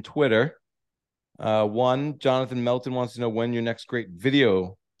questions from Twitter. One, Jonathan Melton wants to know when your next great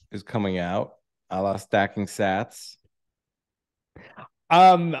video is coming out, a la Stacking Sats.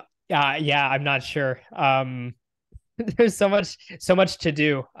 Yeah, I'm not sure. There's so much to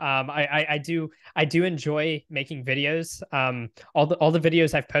do. I do enjoy making videos. All the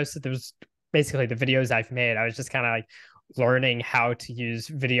videos I've posted, those basically the videos I've made. I was just kind of like learning how to use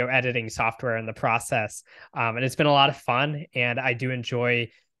video editing software in the process. And it's been a lot of fun, and I do enjoy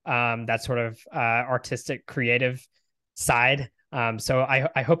that sort of artistic creative side. So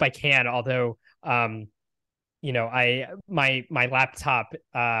I hope I can, although I my laptop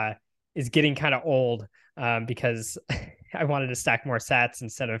is getting kind of old because I wanted to stack more sats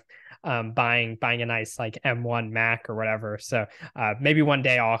instead of buying a nice like M1 Mac or whatever. So maybe one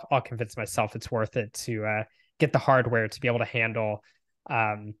day I'll convince myself it's worth it to get the hardware to be able to handle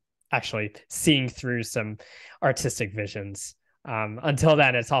actually seeing through some artistic visions. Until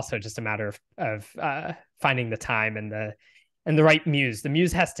then, it's also just a matter of finding the time and the right muse. The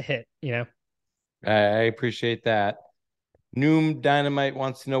muse has to hit. I appreciate that. Noom Dynamite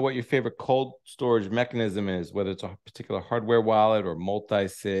wants to know what your favorite cold storage mechanism is, whether it's a particular hardware wallet or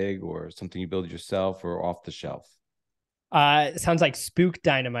multi-sig or something you build yourself or off the shelf. It sounds like Spook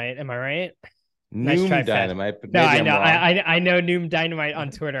Dynamite. Am I right? Nice try, Noom Fed. Dynamite, but No, maybe I I'm know. wrong. I know Noom Dynamite on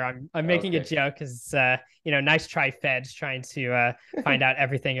Twitter. I'm making a Okay. joke because nice try, Fed's trying to find out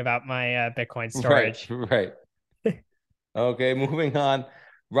everything about my Bitcoin storage. Right. Okay, moving on.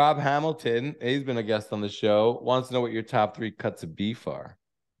 Rob Hamilton, he's been a guest on the show, wants to know what your top 3 cuts of beef are.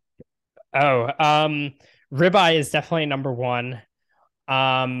 Oh, ribeye is definitely number one.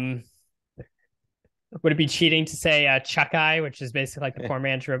 Um, would it be cheating to say chuck eye, which is basically like the poor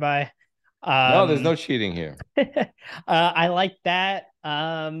man's ribeye? No, there's no cheating here. I like that.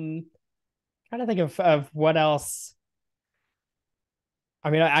 Trying to think of what else. I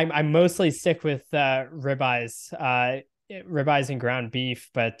mean, I mostly stick with ribeyes and ground beef,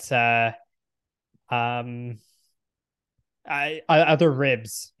 but Other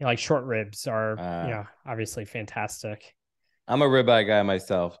ribs, like short ribs, are Uh, obviously fantastic. I'm a ribeye guy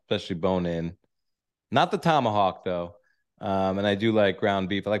myself, especially bone in. Not the tomahawk though. And I do like ground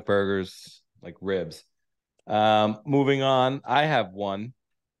beef. I like burgers, like ribs. Moving on, I have one.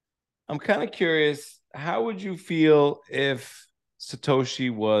 I'm kind of curious, how would you feel if Satoshi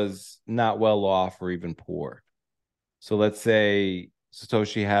was not well off or even poor? So let's say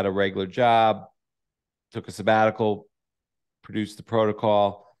Satoshi had a regular job, took a sabbatical, produced the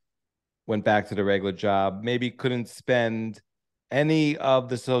protocol, went back to the regular job, maybe couldn't spend any of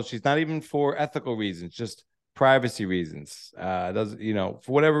the Satoshis, not even for ethical reasons, just privacy reasons. Does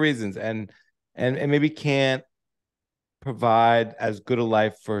for whatever reasons, and maybe can't provide as good a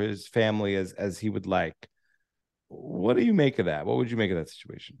life for his family as he would like. What do you make of that? What would you make of that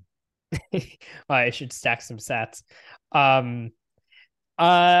situation? I should stack some sats. I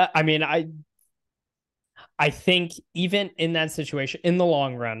mean, I think even in that situation, in the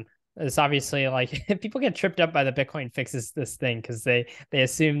long run, it's obviously like people get tripped up by the Bitcoin fixes this thing because they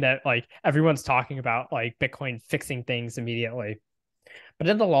assume that like everyone's talking about like Bitcoin fixing things immediately. But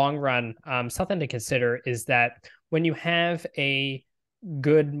in the long run, something to consider is that when you have a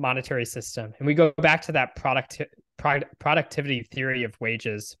good monetary system, and we go back to that productivity theory of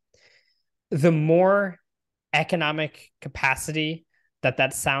wages, the more economic capacity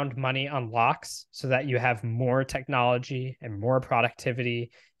that sound money unlocks, so that you have more technology and more productivity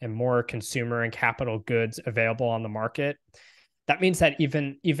and more consumer and capital goods available on the market, that means that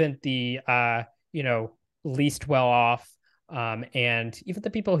even the least well off, and even the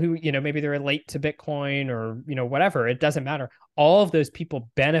people who maybe they're late to Bitcoin or whatever, it doesn't matter, all of those people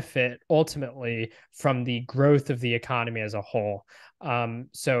benefit ultimately from the growth of the economy as a whole.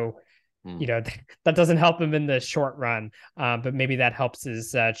 So that doesn't help him in the short run, but maybe that helps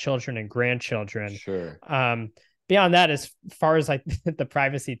his children and grandchildren. Sure. Beyond that, as far as like the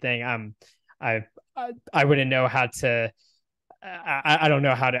privacy thing, I I wouldn't know how to. I don't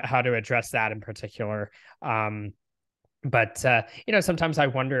know how to address that in particular. But sometimes I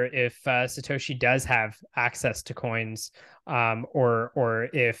wonder if Satoshi does have access to coins, or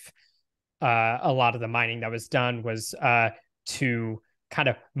if a lot of the mining that was done was to kind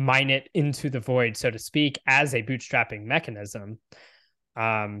of mine it into the void, so to speak, as a bootstrapping mechanism.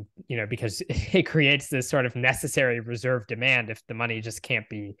 Because it creates this sort of necessary reserve demand if the money just can't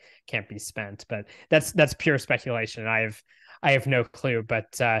be spent. But that's pure speculation. I have no clue.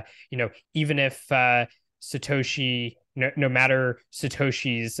 But even if Satoshi, no matter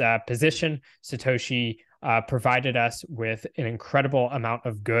Satoshi's position, Satoshi provided us with an incredible amount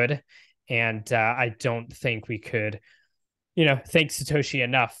of good, and I don't think we could thank Satoshi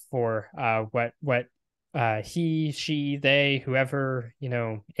enough for what he, she, they, whoever,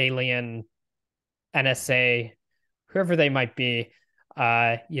 alien, NSA, whoever they might be,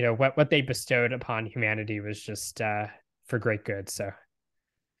 what they bestowed upon humanity was just for great good. So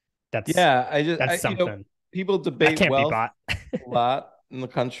that's Yeah, that's something people that debate can't be wealth bought. a lot in the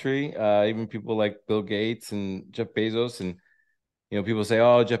country. Even people like Bill Gates and Jeff Bezos, and people say,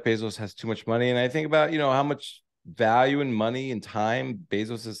 "Oh, Jeff Bezos has too much money," and I think about how much value and money and time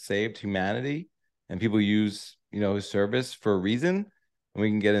Bezos has saved humanity, and people use his service for a reason. And we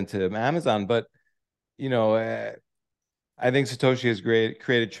can get into Amazon, but you know, uh, I think Satoshi has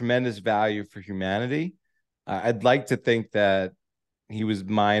created tremendous value for humanity. I'd like to think that he was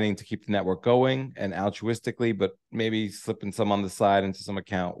mining to keep the network going and altruistically, but maybe slipping some on the side into some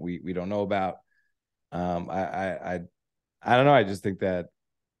account we don't know about. Um, I, I I I don't know. I just think that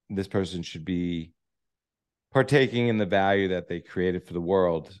this person should be partaking in the value that they created for the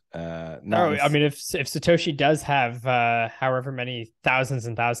world. Not Oh, in, I mean, if Satoshi does have however many thousands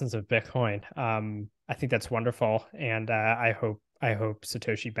and thousands of Bitcoin, I think that's wonderful, and I hope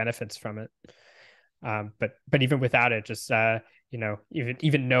Satoshi benefits from it. But even without it, just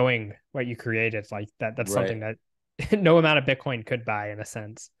even knowing what you created, like that's right. something that no amount of Bitcoin could buy, in a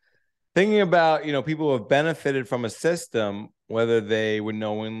sense. Thinking about people who have benefited from a system, whether they were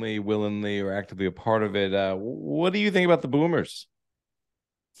knowingly, willingly, or actively a part of it. What do you think about the boomers?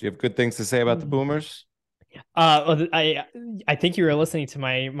 Do you have good things to say about the boomers? Well, I think you were listening to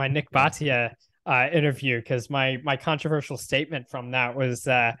my Nick Bhatia interview, because my controversial statement from that was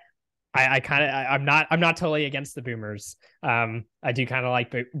I'm not totally against the boomers. I do kind of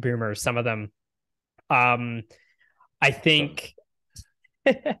like boomers, some of them. I think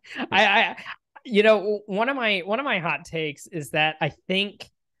I one of my hot takes is that I think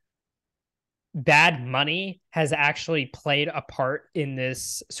bad money has actually played a part in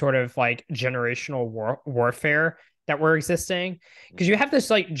this sort of like generational warfare that were existing, because you have this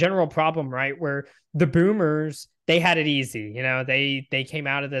like general problem, right, where the boomers, they had it easy. They came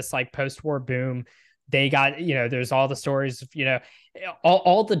out of this like post-war boom. They got, there's all the stories of,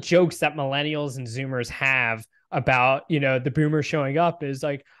 all the jokes that millennials and zoomers have about, the boomers showing up is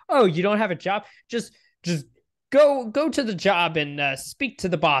like, oh, you don't have a job, just go to the job and speak to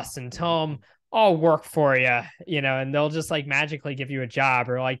the boss and tell them I'll work for you, and they'll just like magically give you a job,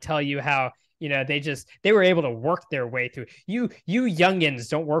 or like tell you how, they were able to work their way through. You youngins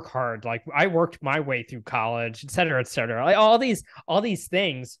don't work hard. Like I worked my way through college, et cetera, et cetera. Like all these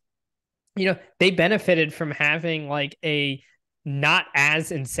things, they benefited from having like a not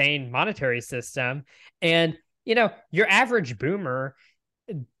as insane monetary system. And, your average boomer,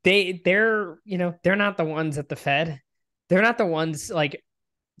 they're not the ones at the Fed. They're not the ones like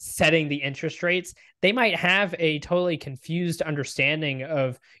setting the interest rates. They might have a totally confused understanding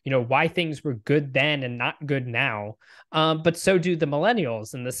of, why things were good then and not good now. But so do the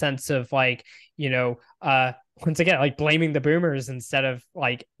millennials, in the sense of like, once again, like blaming the boomers instead of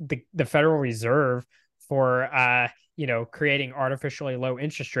like the Federal Reserve for, creating artificially low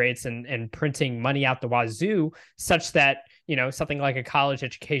interest rates and printing money out the wazoo, such that, something like a college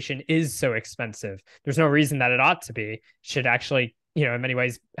education is so expensive. There's no reason that it ought to be. It should actually, in many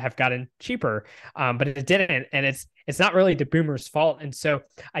ways have gotten cheaper, but it didn't. And it's not really the boomers' fault. And so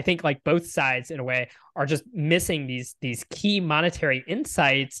I think like both sides in a way are just missing these key monetary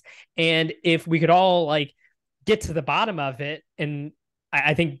insights. And if we could all like get to the bottom of it, and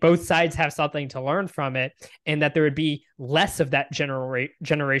I think both sides have something to learn from it, and that there would be less of that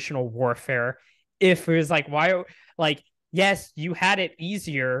generational warfare. If it was like, why, like, yes, you had it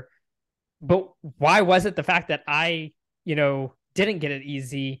easier, but why was it the fact that I, didn't get it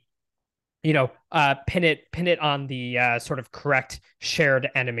easy? Pin it on the sort of correct shared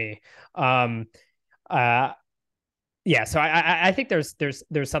enemy. Yeah, so I think there's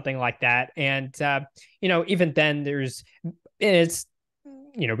something like that. And even then it's,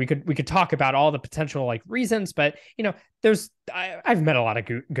 we could talk about all the potential like reasons, but I've met a lot of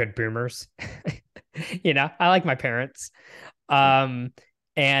good boomers. I like my parents. There's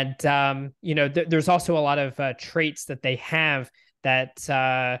also a lot of traits that they have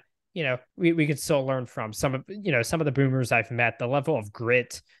that we could still learn from. Some of the boomers I've met, the level of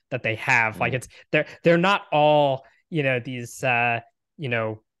grit that they have, like they're not all these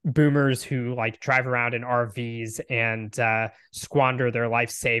boomers who like drive around in RVs and squander their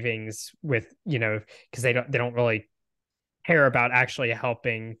life savings with, because they don't really care about actually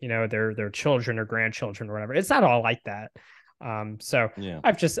helping, their children or grandchildren or whatever. It's not all like that. Yeah.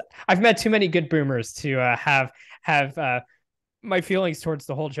 I've met too many good boomers to have my feelings towards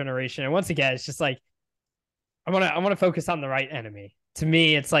the whole generation. And once again, it's just like I want to focus on the right enemy. To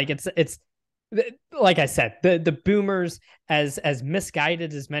me, it's like it's like I said, the boomers, as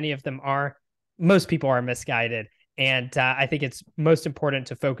misguided as many of them are, most people are misguided. And I think it's most important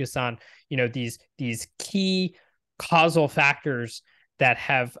to focus on, these key causal factors that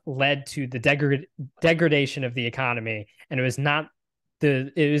have led to the degradation of the economy. And it was not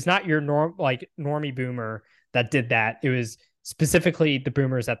your normie boomer that did that. It was specifically the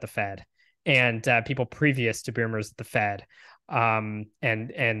boomers at the Fed and people previous to boomers at the Fed. And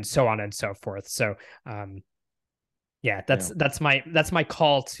so on and so forth. So, that's my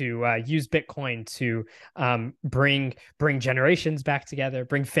call to use Bitcoin to bring generations back together,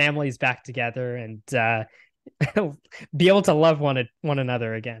 bring families back together, and be able to love one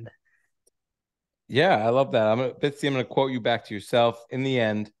another again. Yeah, I love that. Bitsy, I'm gonna quote you back to yourself. In the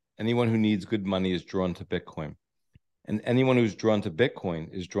end, anyone who needs good money is drawn to Bitcoin, and anyone who's drawn to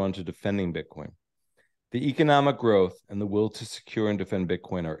Bitcoin is drawn to defending Bitcoin. The economic growth and the will to secure and defend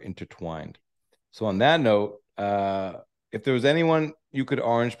Bitcoin are intertwined. So on that note, if there was anyone you could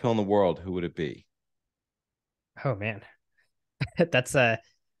orange pill in the world, who would it be? Oh man, that's an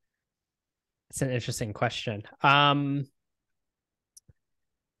interesting question.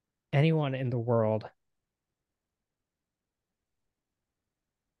 Anyone in the world?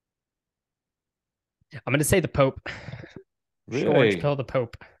 I'm going to say the Pope. Really? Orange pill the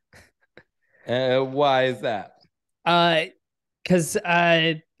Pope. Why is that? Because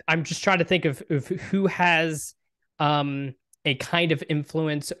I'm just trying to think of who has a kind of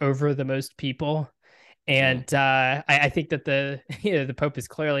influence over the most people, and I think that the Pope is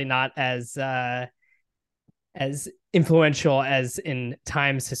clearly not as influential as in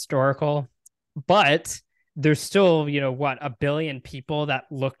times historical, but there's still 1 billion people that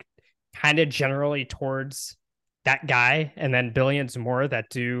look kind of generally towards that guy, and then billions more that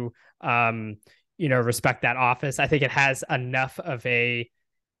do respect that office. I think it has enough of a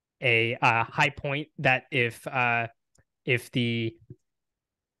high point that if if the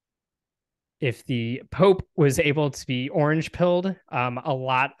Pope was able to be orange pilled, a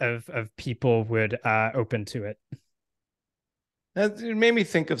lot of people would open to it. It made me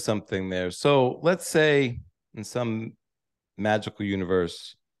think of something there. So let's say in some magical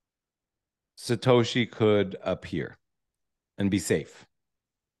universe, Satoshi could appear and be safe.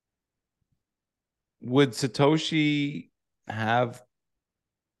 Would Satoshi have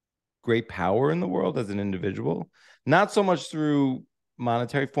great power in the world as an individual? Not so much through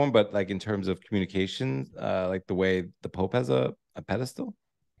monetary form, but like in terms of communication, like the way the Pope has a pedestal?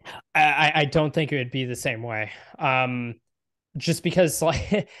 I don't think it would be the same way. Just because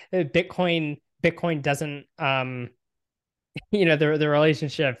like Bitcoin doesn't the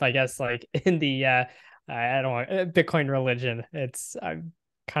relationship, I guess, like in the I don't want Bitcoin religion. It's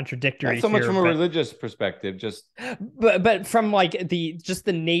contradictory Not so much here, from a but religious perspective, just but from like the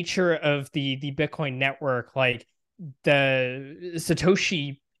nature of the Bitcoin network, like the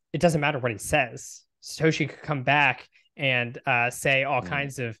Satoshi, it doesn't matter what he says. Satoshi could come back and say all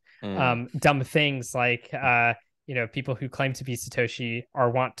kinds of dumb things like people who claim to be Satoshi are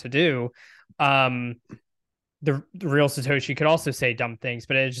wont to do. The real Satoshi could also say dumb things,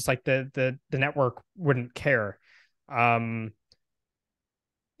 but it's just like the network wouldn't care. There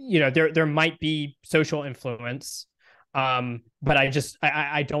might be social influence, but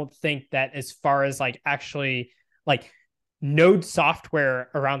I don't think that as far as like actually like node software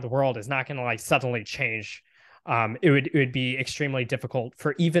around the world is not going to like suddenly change. It would be extremely difficult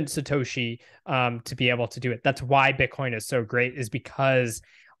for even Satoshi to be able to do it. That's why Bitcoin is so great, is because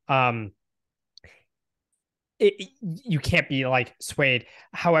you can't be like swayed.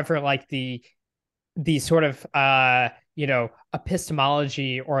 However, like the sort of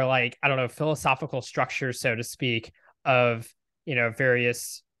epistemology, or like, I don't know, philosophical structure, so to speak, of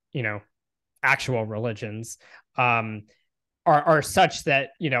various actual religions are such that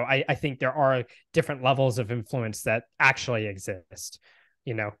I think there are different levels of influence that actually exist.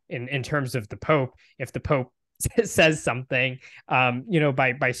 In terms of the Pope, if the Pope says something,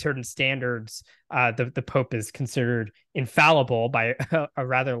 by certain standards, the Pope is considered infallible by a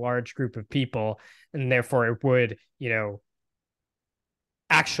rather large group of people, and therefore it would,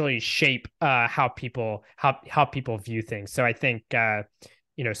 actually shape how people view things. So I think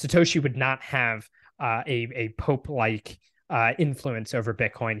Satoshi would not have a Pope like influence over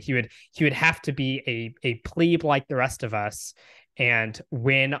Bitcoin. He would have to be a plebe like the rest of us, and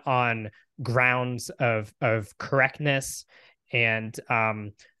win on grounds of correctness and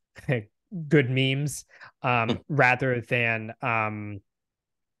good memes, rather than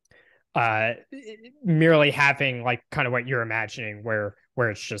merely having like kind of what you're imagining, where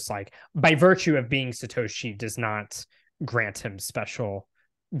it's just like, by virtue of being Satoshi does not grant him special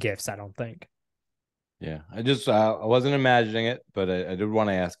gifts, I don't think. Yeah, I wasn't imagining it, but I did want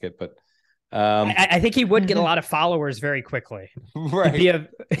to ask it. But I think he would get a lot of followers very quickly. right,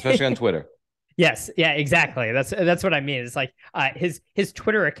 especially on Twitter. Yes, yeah, exactly. That's what I mean. It's like his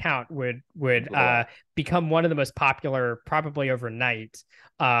Twitter account would become one of the most popular probably overnight.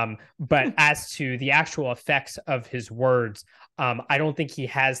 But as to the actual effects of his words, I don't think he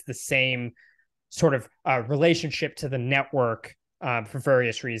has the same sort of relationship to the network, for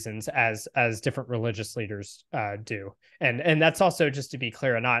various reasons, as different religious leaders do. And that's also, just to be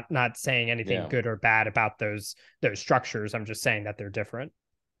clear, not saying anything good or bad about those structures. I'm just saying that they're different.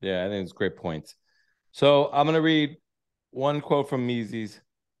 Yeah, I think it's great points. So I'm going to read one quote from Mises,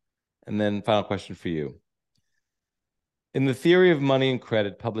 and then final question for you. In The Theory of Money and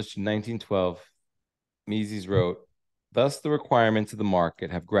Credit, published in 1912, Mises wrote, "Thus the requirements of the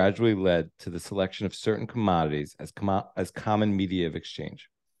market have gradually led to the selection of certain commodities as common media of exchange.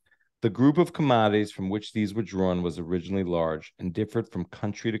 The group of commodities from which these were drawn was originally large and differed from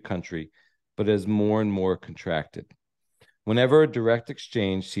country to country, but has more and more contracted. Whenever a direct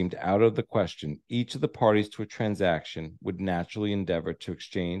exchange seemed out of the question, each of the parties to a transaction would naturally endeavor to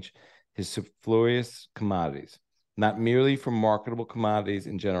exchange his superfluous commodities, not merely for marketable commodities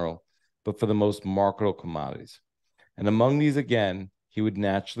in general, but for the most marketable commodities. And among these, again, he would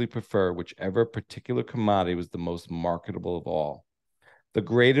naturally prefer whichever particular commodity was the most marketable of all. The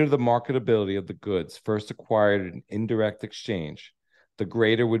greater the marketability of the goods first acquired in indirect exchange, the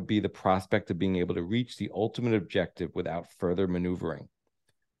greater would be the prospect of being able to reach the ultimate objective without further maneuvering.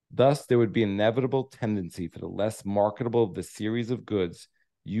 Thus, there would be an inevitable tendency for the less marketable of the series of goods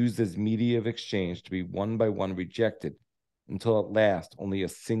used as media of exchange to be one by one rejected, until at last only a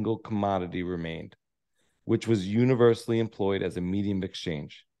single commodity remained, which was universally employed as a medium of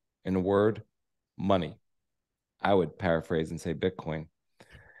exchange. In a word, money." I would paraphrase and say Bitcoin.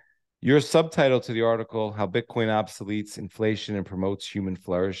 Your subtitle to the article, How Bitcoin Obsoletes Inflation and Promotes Human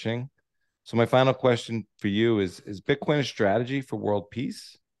Flourishing. So my final question for you is Bitcoin a strategy for world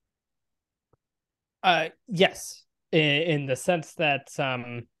peace? Yes, in the sense that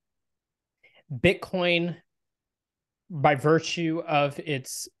Bitcoin, by virtue of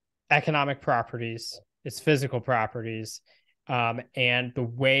its economic properties, its physical properties, and the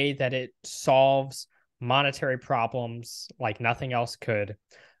way that it solves monetary problems like nothing else could,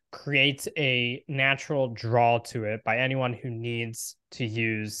 creates a natural draw to it by anyone who needs to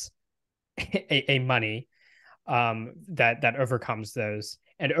use a money that overcomes those.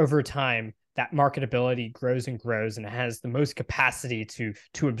 And over time, that marketability grows and grows and has the most capacity to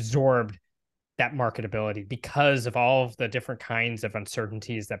absorb that marketability because of all of the different kinds of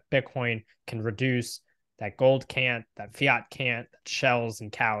uncertainties that Bitcoin can reduce, that gold can't, that fiat can't, that shells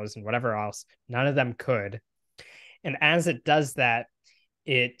and cows and whatever else, none of them could. And as it does that,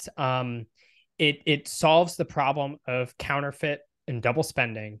 it solves the problem of counterfeit and double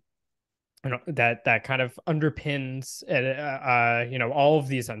spending. You know, that kind of underpins all of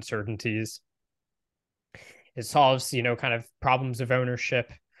these uncertainties. It solves kind of problems of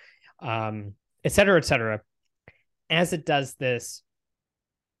ownership, et cetera, et cetera. As it does this,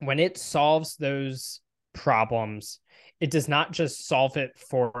 when it solves those problems, it does not just solve it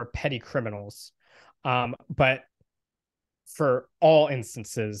for petty criminals, but for all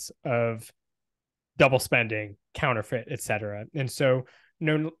instances of double spending, counterfeit, et cetera. And so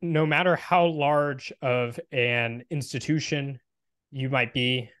no matter how large of an institution you might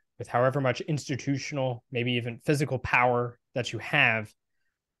be, with however much institutional, maybe even physical power that you have,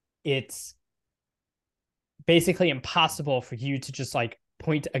 it's basically impossible for you to just like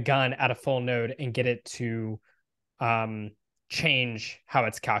point a gun at a full node and get it to change how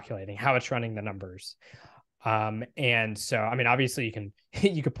it's calculating, how it's running the numbers. And so, I mean, obviously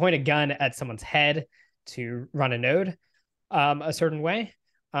you could point a gun at someone's head to run a node a certain way.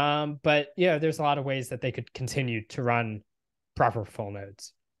 But yeah, there's a lot of ways that they could continue to run proper full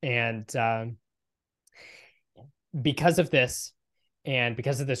nodes. And because of this, and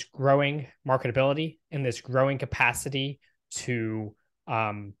because of this growing marketability and this growing capacity to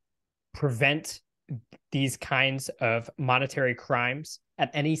prevent these kinds of monetary crimes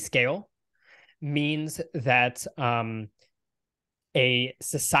at any scale, means that a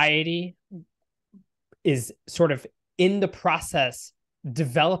society is sort of in the process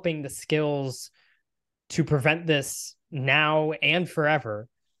developing the skills to prevent this now and forever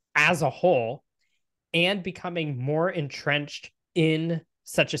as a whole, and becoming more entrenched in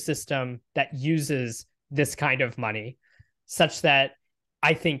such a system that uses this kind of money, such that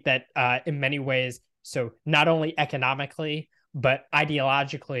I think that in many ways, so not only economically, but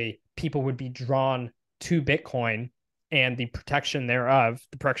ideologically, people would be drawn to Bitcoin and the protection thereof,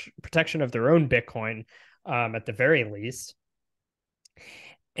 the protection of their own Bitcoin at the very least.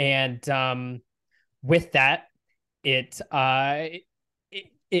 And with that, it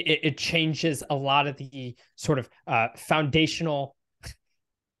changes a lot of the sort of foundational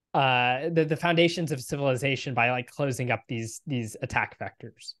the foundations of civilization by like closing up these attack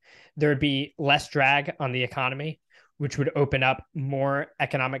vectors. There would be less drag on the economy, which would open up more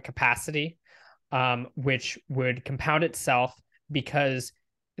economic capacity, which would compound itself because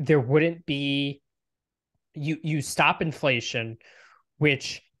there wouldn't be you stop inflation,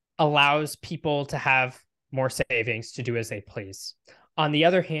 which allows people to have more savings to do as they please. On the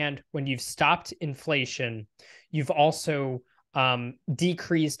other hand, when you've stopped inflation, you've also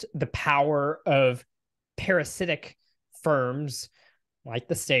decreased the power of parasitic firms like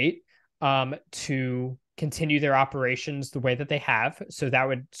the state to continue their operations the way that they have. So that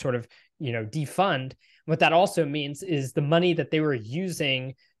would sort of, defund. What that also means is the money that they were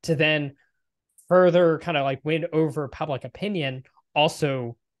using to then further kind of like win over public opinion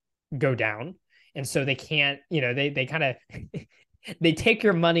also go down. And so they can't, they kind of they take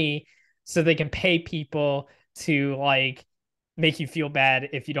your money so they can pay people to like make you feel bad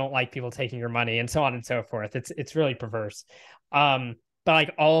if you don't like people taking your money, and so on and so forth. It's really perverse. But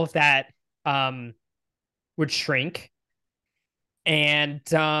like all of that would shrink. And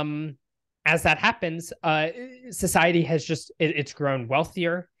as that happens, society has just it's grown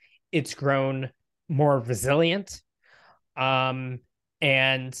wealthier, it's grown more resilient. And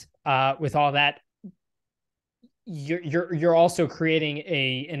with all that, you're also creating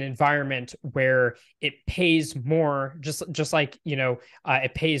an environment where it pays more, just like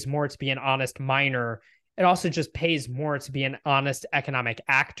it pays more to be an honest miner. It also just pays more to be an honest economic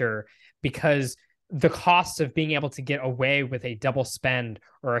actor, because the cost of being able to get away with a double spend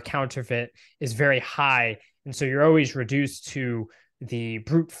or a counterfeit is very high, and so you're always reduced to the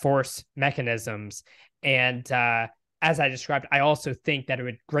brute force mechanisms. And as I described, I also think that it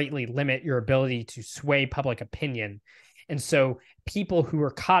would greatly limit your ability to sway public opinion. And so people who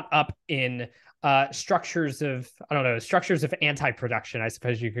are caught up in structures of anti-production, I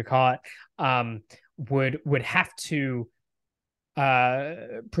suppose you could call it, would have to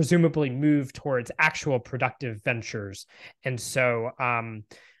presumably move towards actual productive ventures. And so,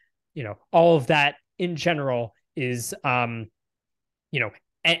 all of that in general is,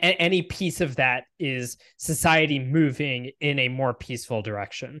 any piece of that is society moving in a more peaceful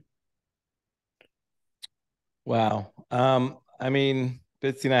direction. Wow. I mean,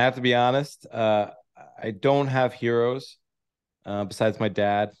 Bitstein, I have to be honest. I don't have heroes besides my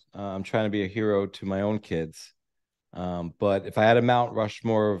dad. I'm trying to be a hero to my own kids. But if I had a Mount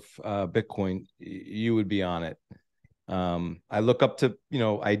Rushmore of Bitcoin, you would be on it. I look up to,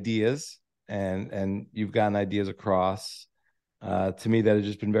 ideas, and you've gotten ideas across to me that have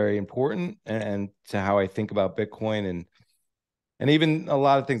just been very important, and to how I think about Bitcoin, and even a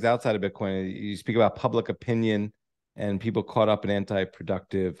lot of things outside of Bitcoin. You speak about public opinion and people caught up in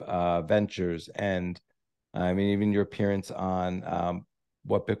anti-productive ventures. And I mean, even your appearance on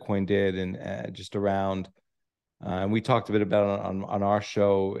what Bitcoin did, and just around, and we talked a bit about it on our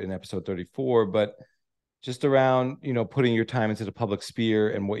show in episode 34, but just around, putting your time into the public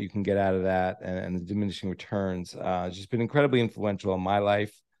sphere and what you can get out of that, and the diminishing returns, it's just been incredibly influential in my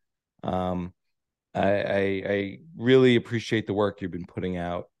life. I really appreciate the work you've been putting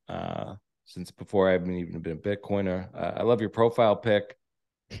out since before I've even been a Bitcoiner. I love your profile pic.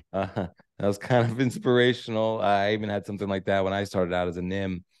 That was kind of inspirational. I even had something like that when I started out as a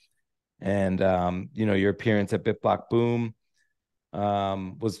NIM. And, your appearance at BitBlock Boom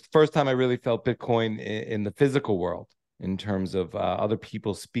was the first time I really felt Bitcoin in the physical world, in terms of other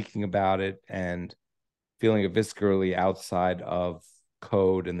people speaking about it and feeling it viscerally outside of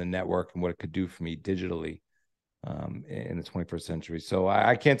code and the network and what it could do for me digitally in the 21st century. So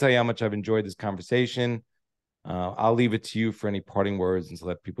I can't tell you how much I've enjoyed this conversation. I'll leave it to you for any parting words and to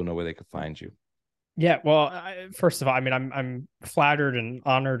let people know where they could find you. Yeah, well, first of all, I mean, I'm flattered and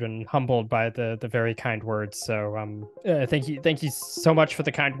honored and humbled by the very kind words. So, thank you so much for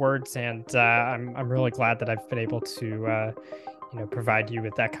the kind words, and I'm really glad that I've been able to, provide you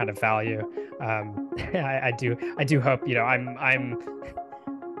with that kind of value. I do hope, I'm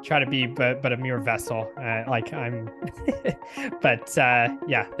trying to be but a mere vessel, but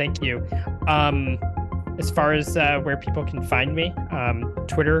yeah, thank you. As far as where people can find me,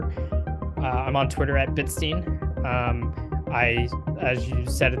 Twitter. I'm on Twitter at Bitstein. As you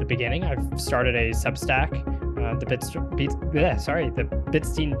said at the beginning, I've started a Substack, the Bitstein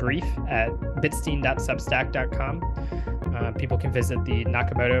Brief at bitstein.substack.com. People can visit the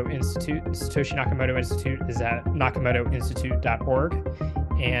Nakamoto Institute. Satoshi Nakamoto Institute is at nakamotoinstitute.org.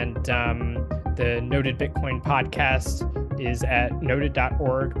 And the Noted Bitcoin podcast is at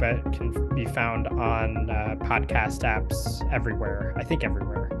noted.org, but can be found on podcast apps everywhere. I think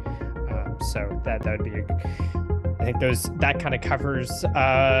everywhere. So that would be, I think that kind of covers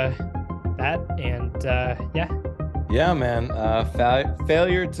that. And yeah, man.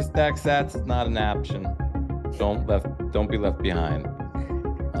 Failure to stack sats is not an option. Don't be left behind.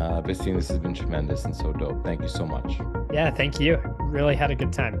 Bitstein, this has been tremendous and so dope. Thank you so much. Yeah, thank you. Really had a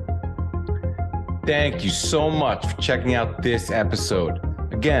good time. Thank you so much for checking out this episode.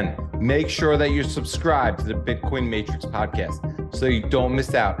 Again, make sure that you're subscribed to the Bitcoin Matrix podcast so you don't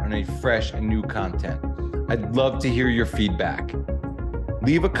miss out on any fresh and new content. I'd love to hear your feedback.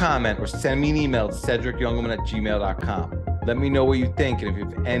 Leave a comment or send me an email at cedricyoungelman@gmail.com. Let me know what you think and if you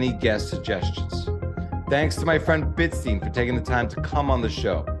have any guest suggestions. Thanks to my friend Bitstein for taking the time to come on the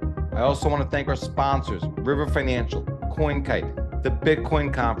show. I also want to thank our sponsors, River Financial, Coinkite, the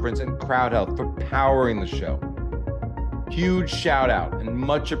Bitcoin Conference, and Crowd Health for powering the show. Huge shout out and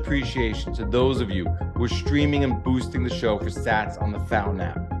much appreciation to those of you who are streaming and boosting the show for sats on the Fountain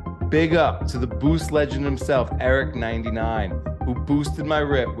app. Big up to the boost legend himself, Eric99, who boosted my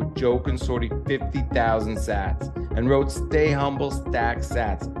rip with Joe Consorti 50,000 sats and wrote "Stay humble, stack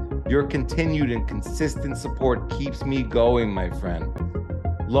sats." Your continued and consistent support keeps me going, my friend.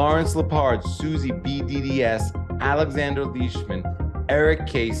 Lawrence Lepard, Susie BDDS, Alexander Leishman, Eric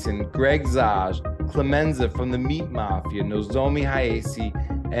Kaysen, Greg Zaj, Clemenza from the Meat Mafia, Nozomi Hayesi,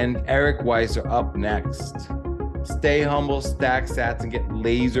 and Eric Weiss are up next. Stay humble, stack sats, and get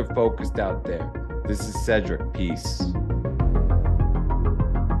laser focused out there. This is Cedric. Peace.